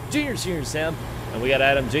Repo, Junior Senior Sam, and we got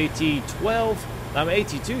Adam JT12. I'm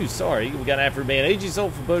AT2, sorry. We got Afroman, AG Soul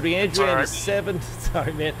for Bodie, Andrew, and 7.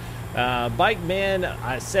 Sorry, man. Bike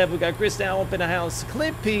Man, 7. We got Chris Dow up in the house.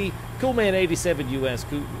 Clint P, Coolman87 US,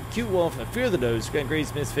 Cute Wolf, Fear the Nose, Grant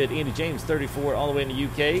Grace Misfit, Andy James 34 all the way in the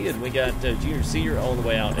UK, and we got Junior Seer all the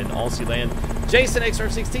way out in Aussie land. Jason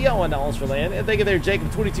XR6T on the Ulster land, and thank you there,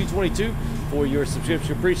 Jacob2222 for your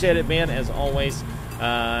subscription. Appreciate it, man, as always.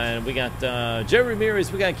 And we got Joe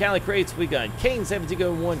Ramirez, we got Cali Crates, we got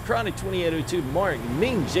Kane1701, Chronic 2802, Mark,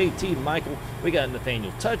 Ming, JT, Michael, we got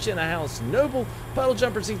Nathaniel Touch in the house, Noble, Puddle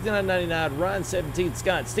Jumper 6999, Ryan 17,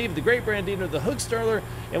 Scott, Steve, the Great Brandino, the Hook Sterler,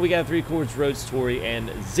 and we got 3 Chords, Rhodes, Tory, and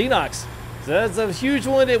Xenox. So that's a huge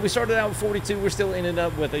one. We started out with 42. We're still ending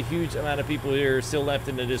up with a huge amount of people here still left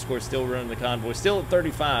in the Discord, still running the convoy, still at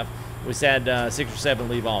 35. We had 6 or 7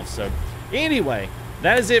 leave off. So anyway,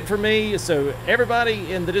 that is it for me. So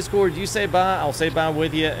everybody in the Discord, you say bye. I'll say bye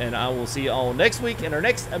with you, and I will see you all next week in our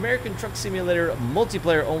next American Truck Simulator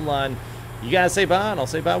multiplayer online. You guys say bye, and I'll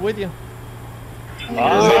say bye with you.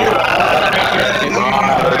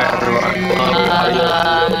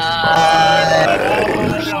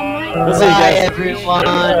 We'll see you guys. Everyone.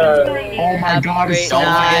 Oh my God, Great it's so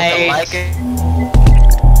night. Don't forget to like it.